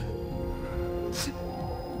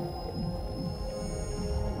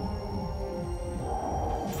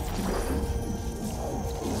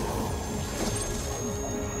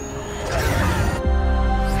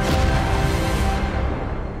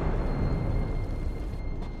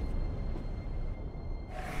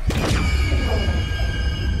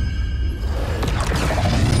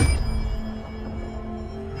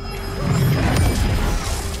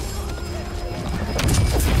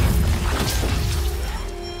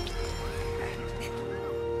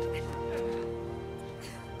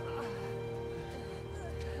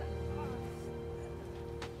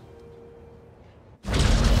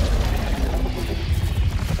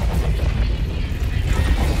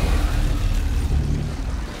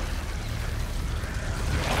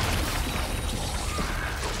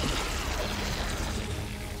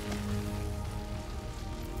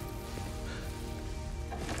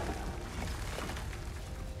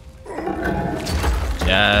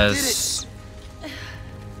 Yes.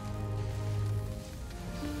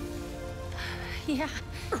 Yeah.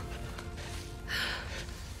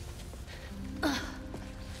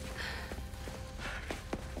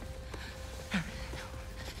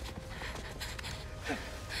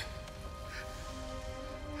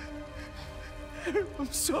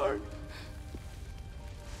 I'm sorry.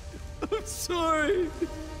 I'm sorry.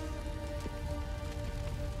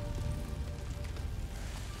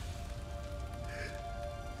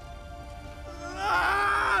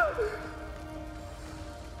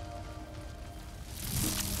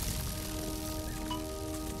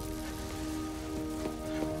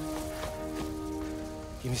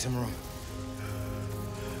 Give me some room.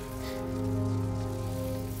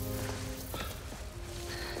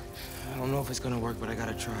 I don't know if it's gonna work, but I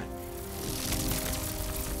gotta try.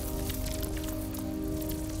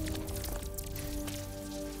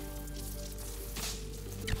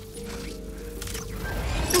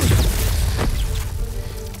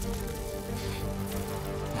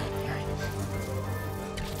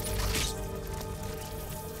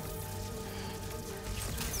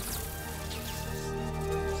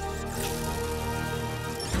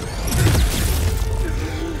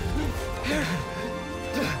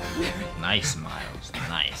 Nice, Miles.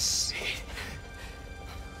 Nice.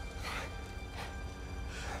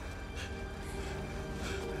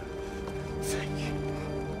 Thank you.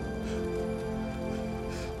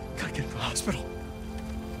 Gotta get to the hospital.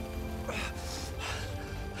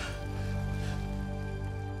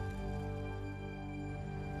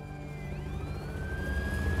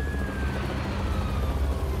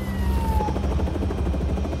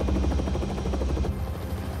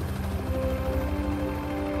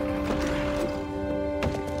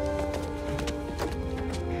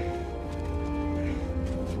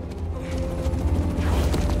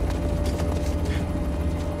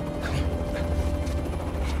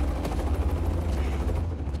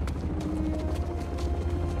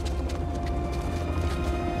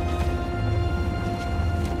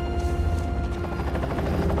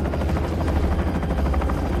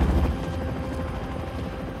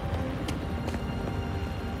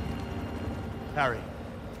 Harry.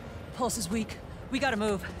 Pulse is weak. We gotta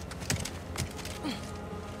move.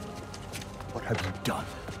 What have you done?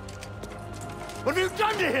 What have you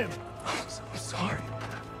done to him? I'm so sorry.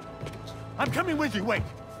 I'm coming with you, wait.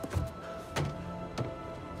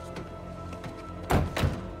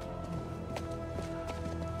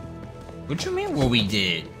 What you mean what we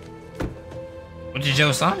did? What did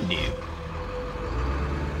Joe Son do?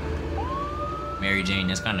 Mary Jane,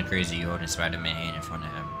 that's kind of crazy. You holding Spider-Man hand in front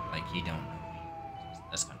of him like he don't know.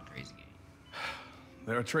 That's kind of crazy.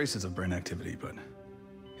 There are traces of brain activity, but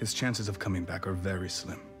his chances of coming back are very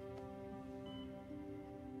slim.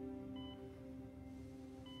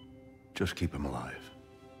 Just keep him alive.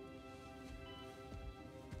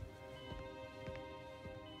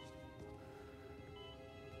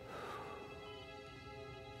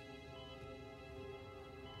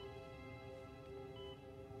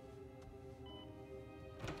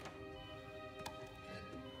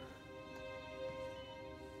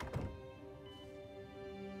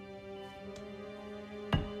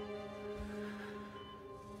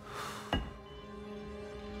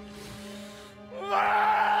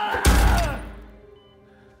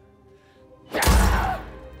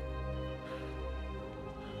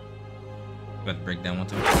 About to break down one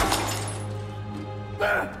time.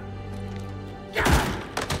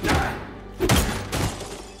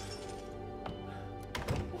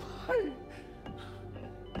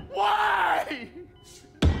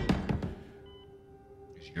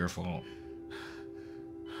 It's your fault.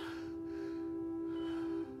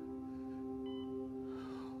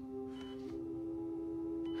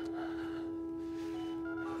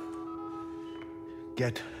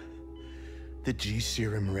 Get the G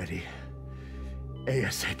serum ready.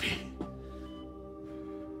 ASAP.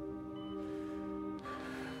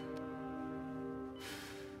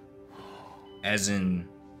 As in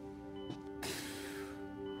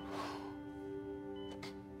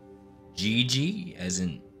GG? As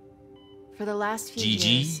in For the last few GG?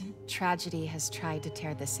 years, tragedy has tried to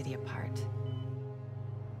tear the city apart.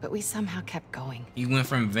 But we somehow kept going. he went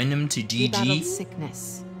from Venom to We battled GG?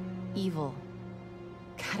 sickness, evil,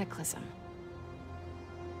 cataclysm.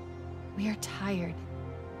 We are tired,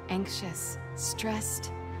 anxious,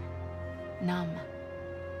 stressed, numb.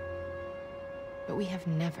 But we have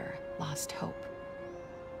never lost hope.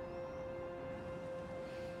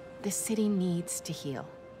 The city needs to heal.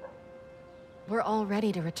 We're all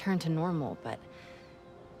ready to return to normal, but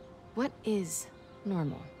what is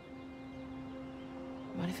normal?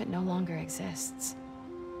 What if it no longer exists?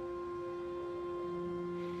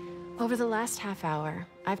 Over the last half hour,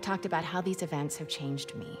 I've talked about how these events have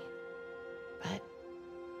changed me. But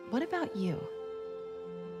what about you?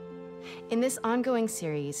 In this ongoing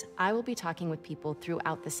series, I will be talking with people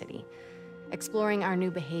throughout the city, exploring our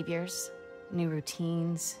new behaviors, new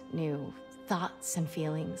routines, new thoughts and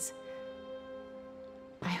feelings.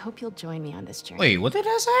 I hope you'll join me on this journey. Wait, what did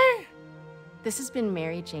I say? This has been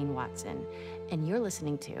Mary Jane Watson, and you're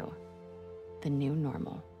listening to The New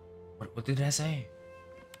Normal. What did I say?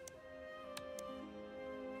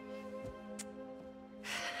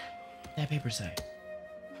 That paper say.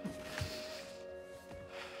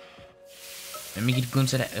 Let me get a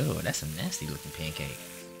glimpse of that. Oh, that's a nasty looking pancake.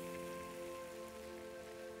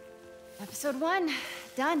 Episode 1,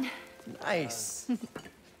 done. Nice.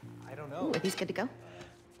 I don't know. Ooh, are these good to go?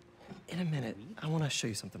 In a minute, I want to show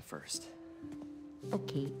you something first.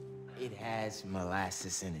 Okay. It has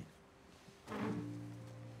molasses in it.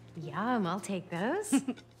 Yum, I'll take those.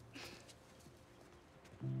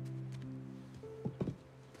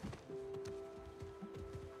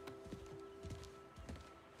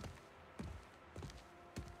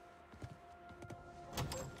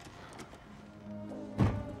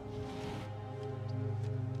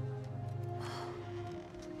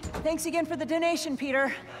 Thanks again for the donation,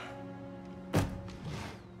 Peter.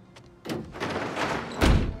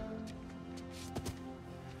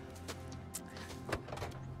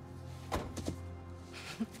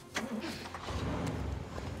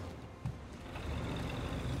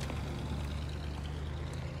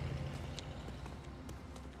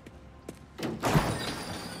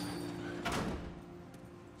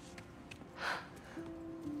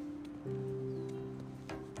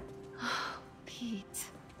 Pete.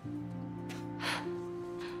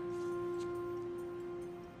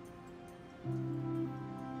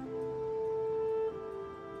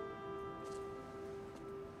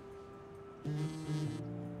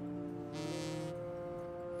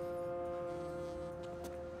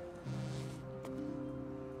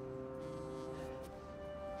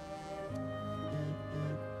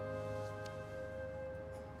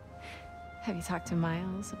 Have you talked to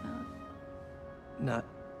Miles about? Not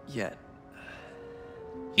yet.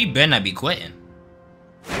 He better not be quitting.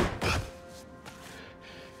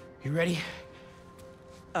 You ready?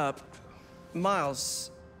 Miles,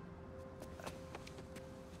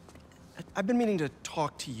 I've been meaning to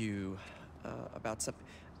talk to you about something.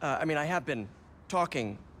 I mean, I have been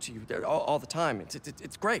talking to you all the time.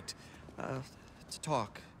 It's great to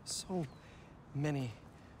talk. So many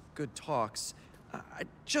good talks. I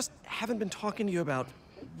just haven't been talking to you about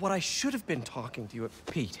what I should have been talking to you about.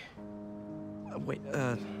 Pete. Wait,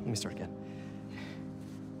 let me start again.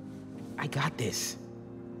 I got this.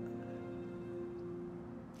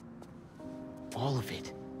 All of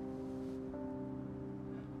it.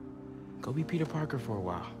 Go be Peter Parker for a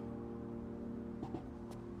while.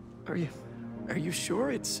 Are you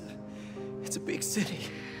sure? It's a big city.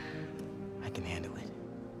 I can handle it.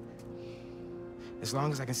 As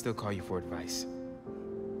long as I can still call you for advice.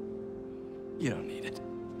 You don't need it.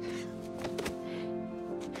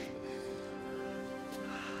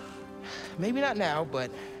 Maybe not now,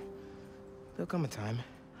 but there'll come a time.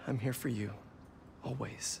 I'm here for you.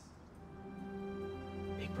 Always.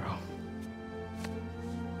 Big bro.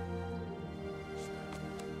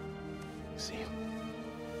 See you.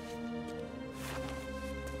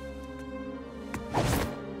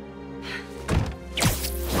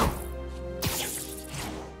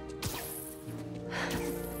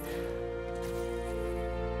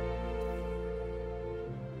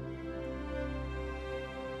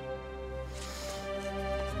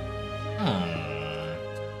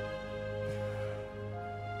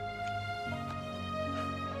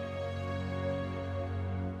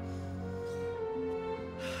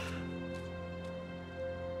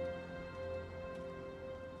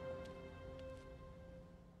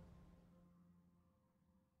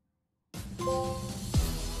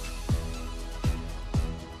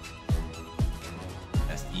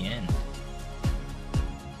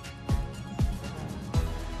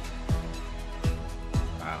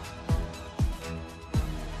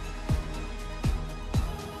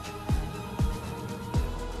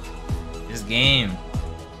 game.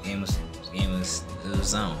 This game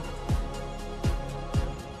was on.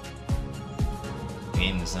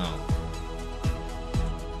 Game was on.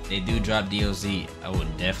 If they do drop DLC, I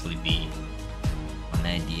would definitely be on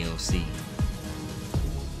that DLC.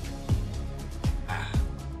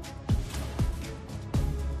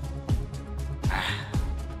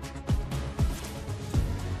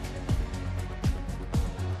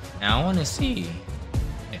 Now I want to see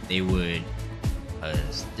if they would,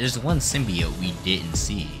 because there's one symbiote we didn't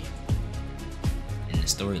see in the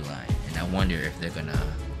storyline, and I wonder if they're gonna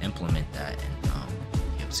implement that in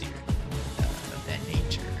DLC of that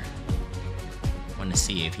nature. I want to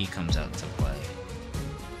see if he comes out to play,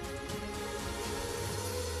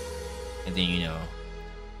 and then you know,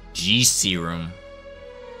 G Serum,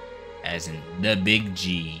 as in the big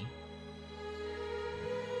G.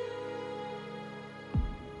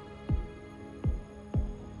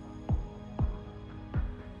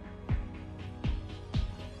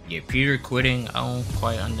 Yeah, Peter quitting, I don't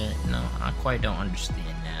quite I quite don't understand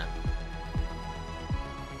that.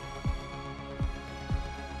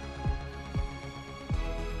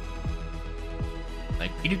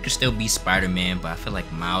 Like, Peter could still be Spider-Man, but I feel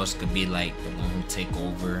like Miles could be like the one who take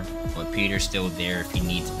over, but Peter's still there if he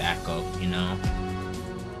needs backup, you know?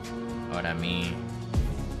 What I mean?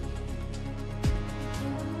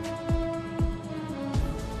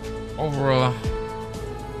 Overall,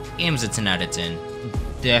 game's a 10 out of 10.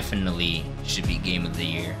 Definitely should be game of the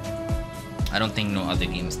year. I don't think no other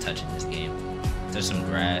game is touching this game. There's some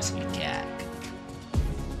grass and cat.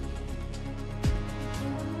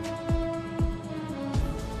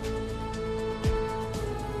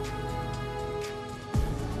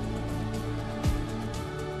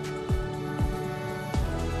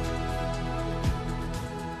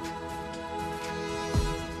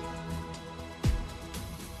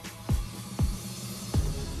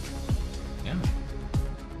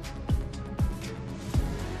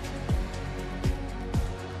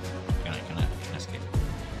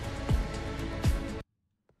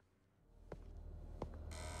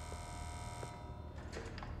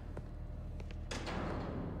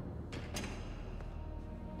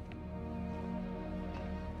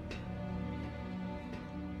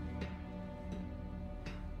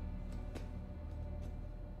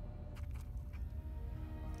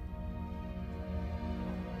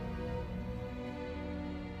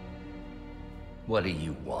 What do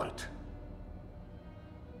you want?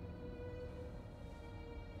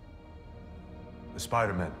 The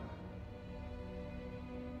Spider-Man.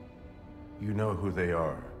 You know who they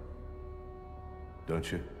are,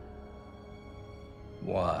 don't you?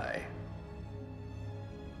 Why?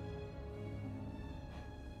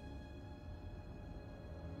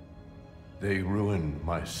 They ruined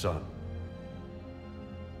my son.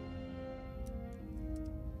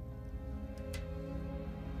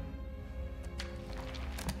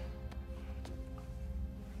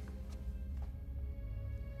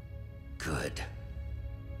 Good.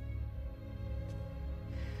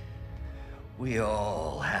 We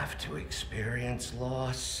all have to experience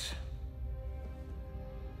loss.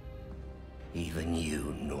 Even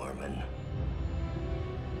you, Norman.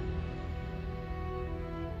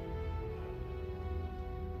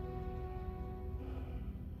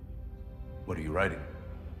 What are you writing?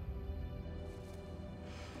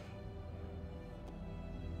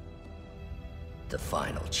 The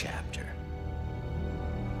final chapter.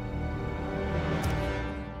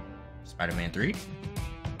 Spider-Man 3?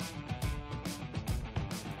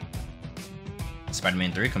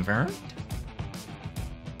 Spider-Man 3 confirmed?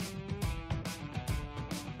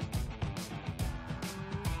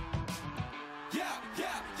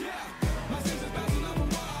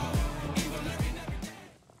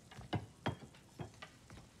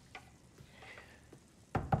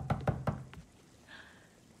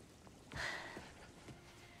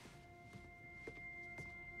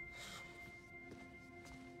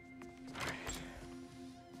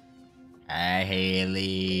 Hi,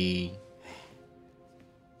 Haley.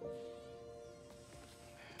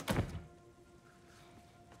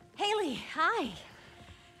 Haley, hi.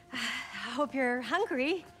 I hope you're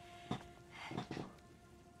hungry.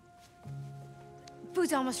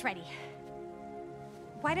 Food's almost ready.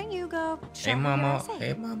 Why don't you go show Hey, her Mama. your essay?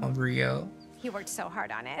 Hey, Mama Rio. He worked so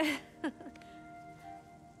hard on it.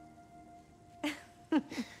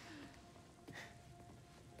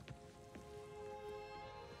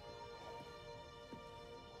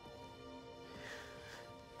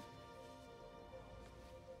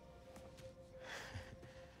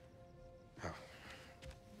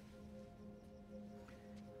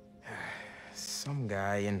 Some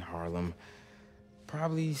guy in Harlem.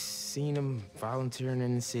 Probably seen him volunteering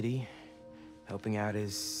in the city. helping out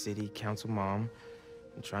his city council mom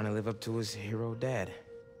and trying to live up to his hero dad.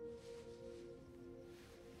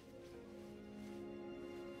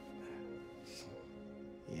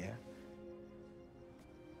 Yeah.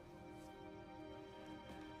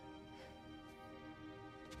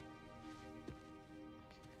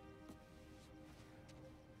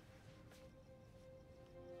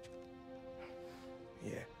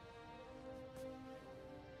 Yeah.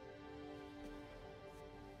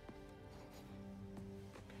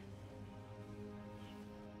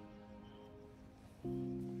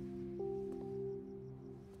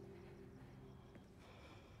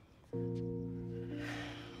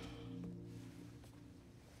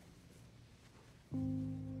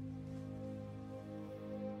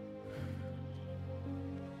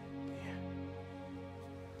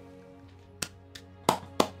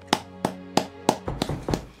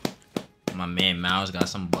 My man Miles got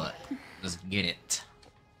some butt. Let's get it.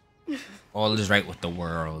 All is right with the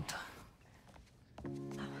world.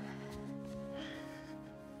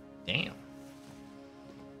 Damn.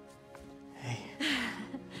 Hey.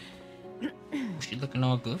 She looking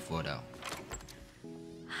all good for it, though.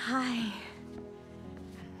 Hi.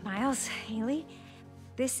 Miles, Haley,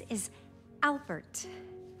 this is Albert.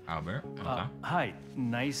 Albert, okay. Hi,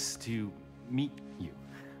 nice to meet you.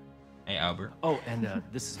 Hey, Albert. Oh, and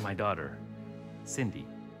this is my daughter, Cindy.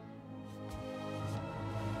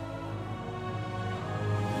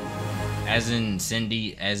 As in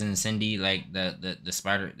Cindy, like the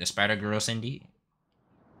spider girl Cindy.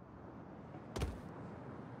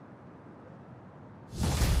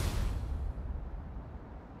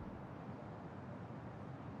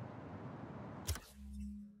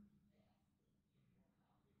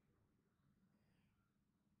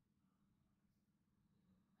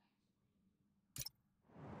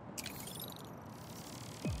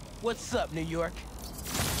 What's up, New York?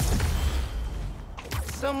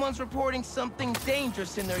 Someone's reporting something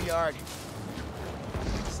dangerous in their yard.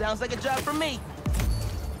 Sounds like a job for me.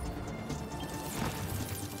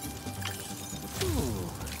 Ooh,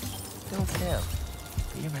 don't tell.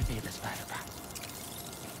 Be right there, the spider-man.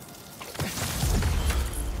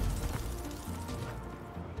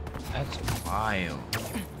 That's wild.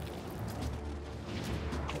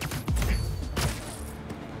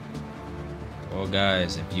 Well,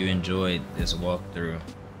 guys, if you enjoyed this walkthrough,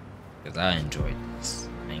 because I enjoyed this,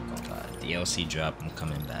 I ain't gonna lie. DLC drop, I'm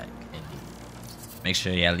coming back. And make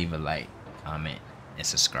sure y'all leave a like, comment, and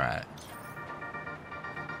subscribe.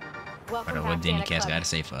 Welcome what back, Danny Danica Cat's Club. got to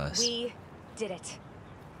say for us. We did it.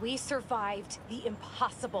 We survived the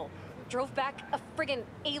impossible. Drove back a friggin'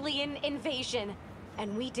 alien invasion.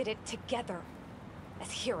 And we did it together.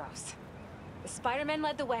 As heroes. The Spider-Man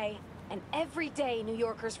led the way, and every day New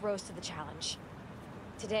Yorkers rose to the challenge.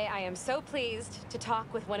 Today I am so pleased to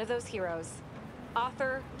talk with one of those heroes.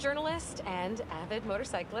 Author, journalist, and avid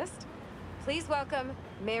motorcyclist. Please welcome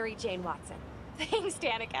Mary Jane Watson. Thanks,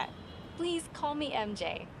 Danica. Please call me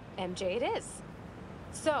MJ. MJ it is.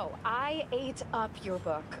 So, I ate up your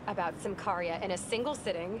book about Symkaria in a single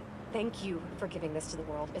sitting. Thank you for giving this to the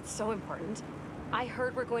world. It's so important. I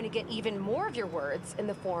heard we're going to get even more of your words in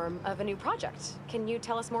the form of a new project. Can you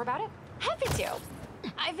tell us more about it? Happy to.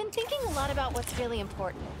 I've been thinking a lot about what's really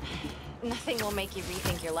important. Nothing will make you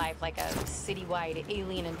rethink your life like a citywide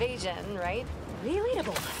alien invasion, right?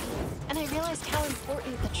 Relatable. And I realized how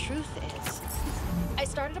important the truth is. I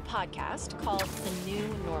started a podcast called The New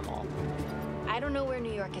Normal. I don't know where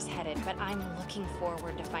New York is headed, but I'm looking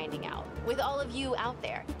forward to finding out. With all of you out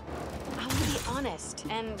there. I want to be honest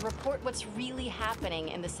and report what's really happening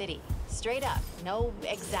in the city. Straight up. No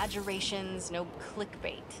exaggerations, no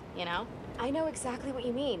clickbait, you know? I know exactly what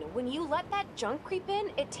you mean. When you let that junk creep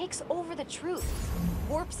in, it takes over the truth.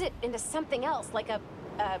 Warps it into something else, like a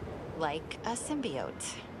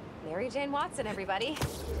symbiote. Mary Jane Watson, everybody.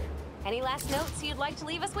 Any last notes you'd like to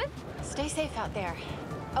leave us with? Stay safe out there.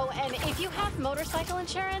 Oh, and if you have motorcycle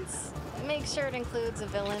insurance, make sure it includes a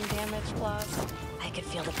villain damage clause. I could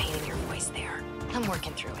feel the pain in your voice there. I'm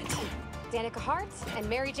working through it. Danica Hart and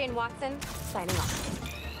Mary Jane Watson, signing off.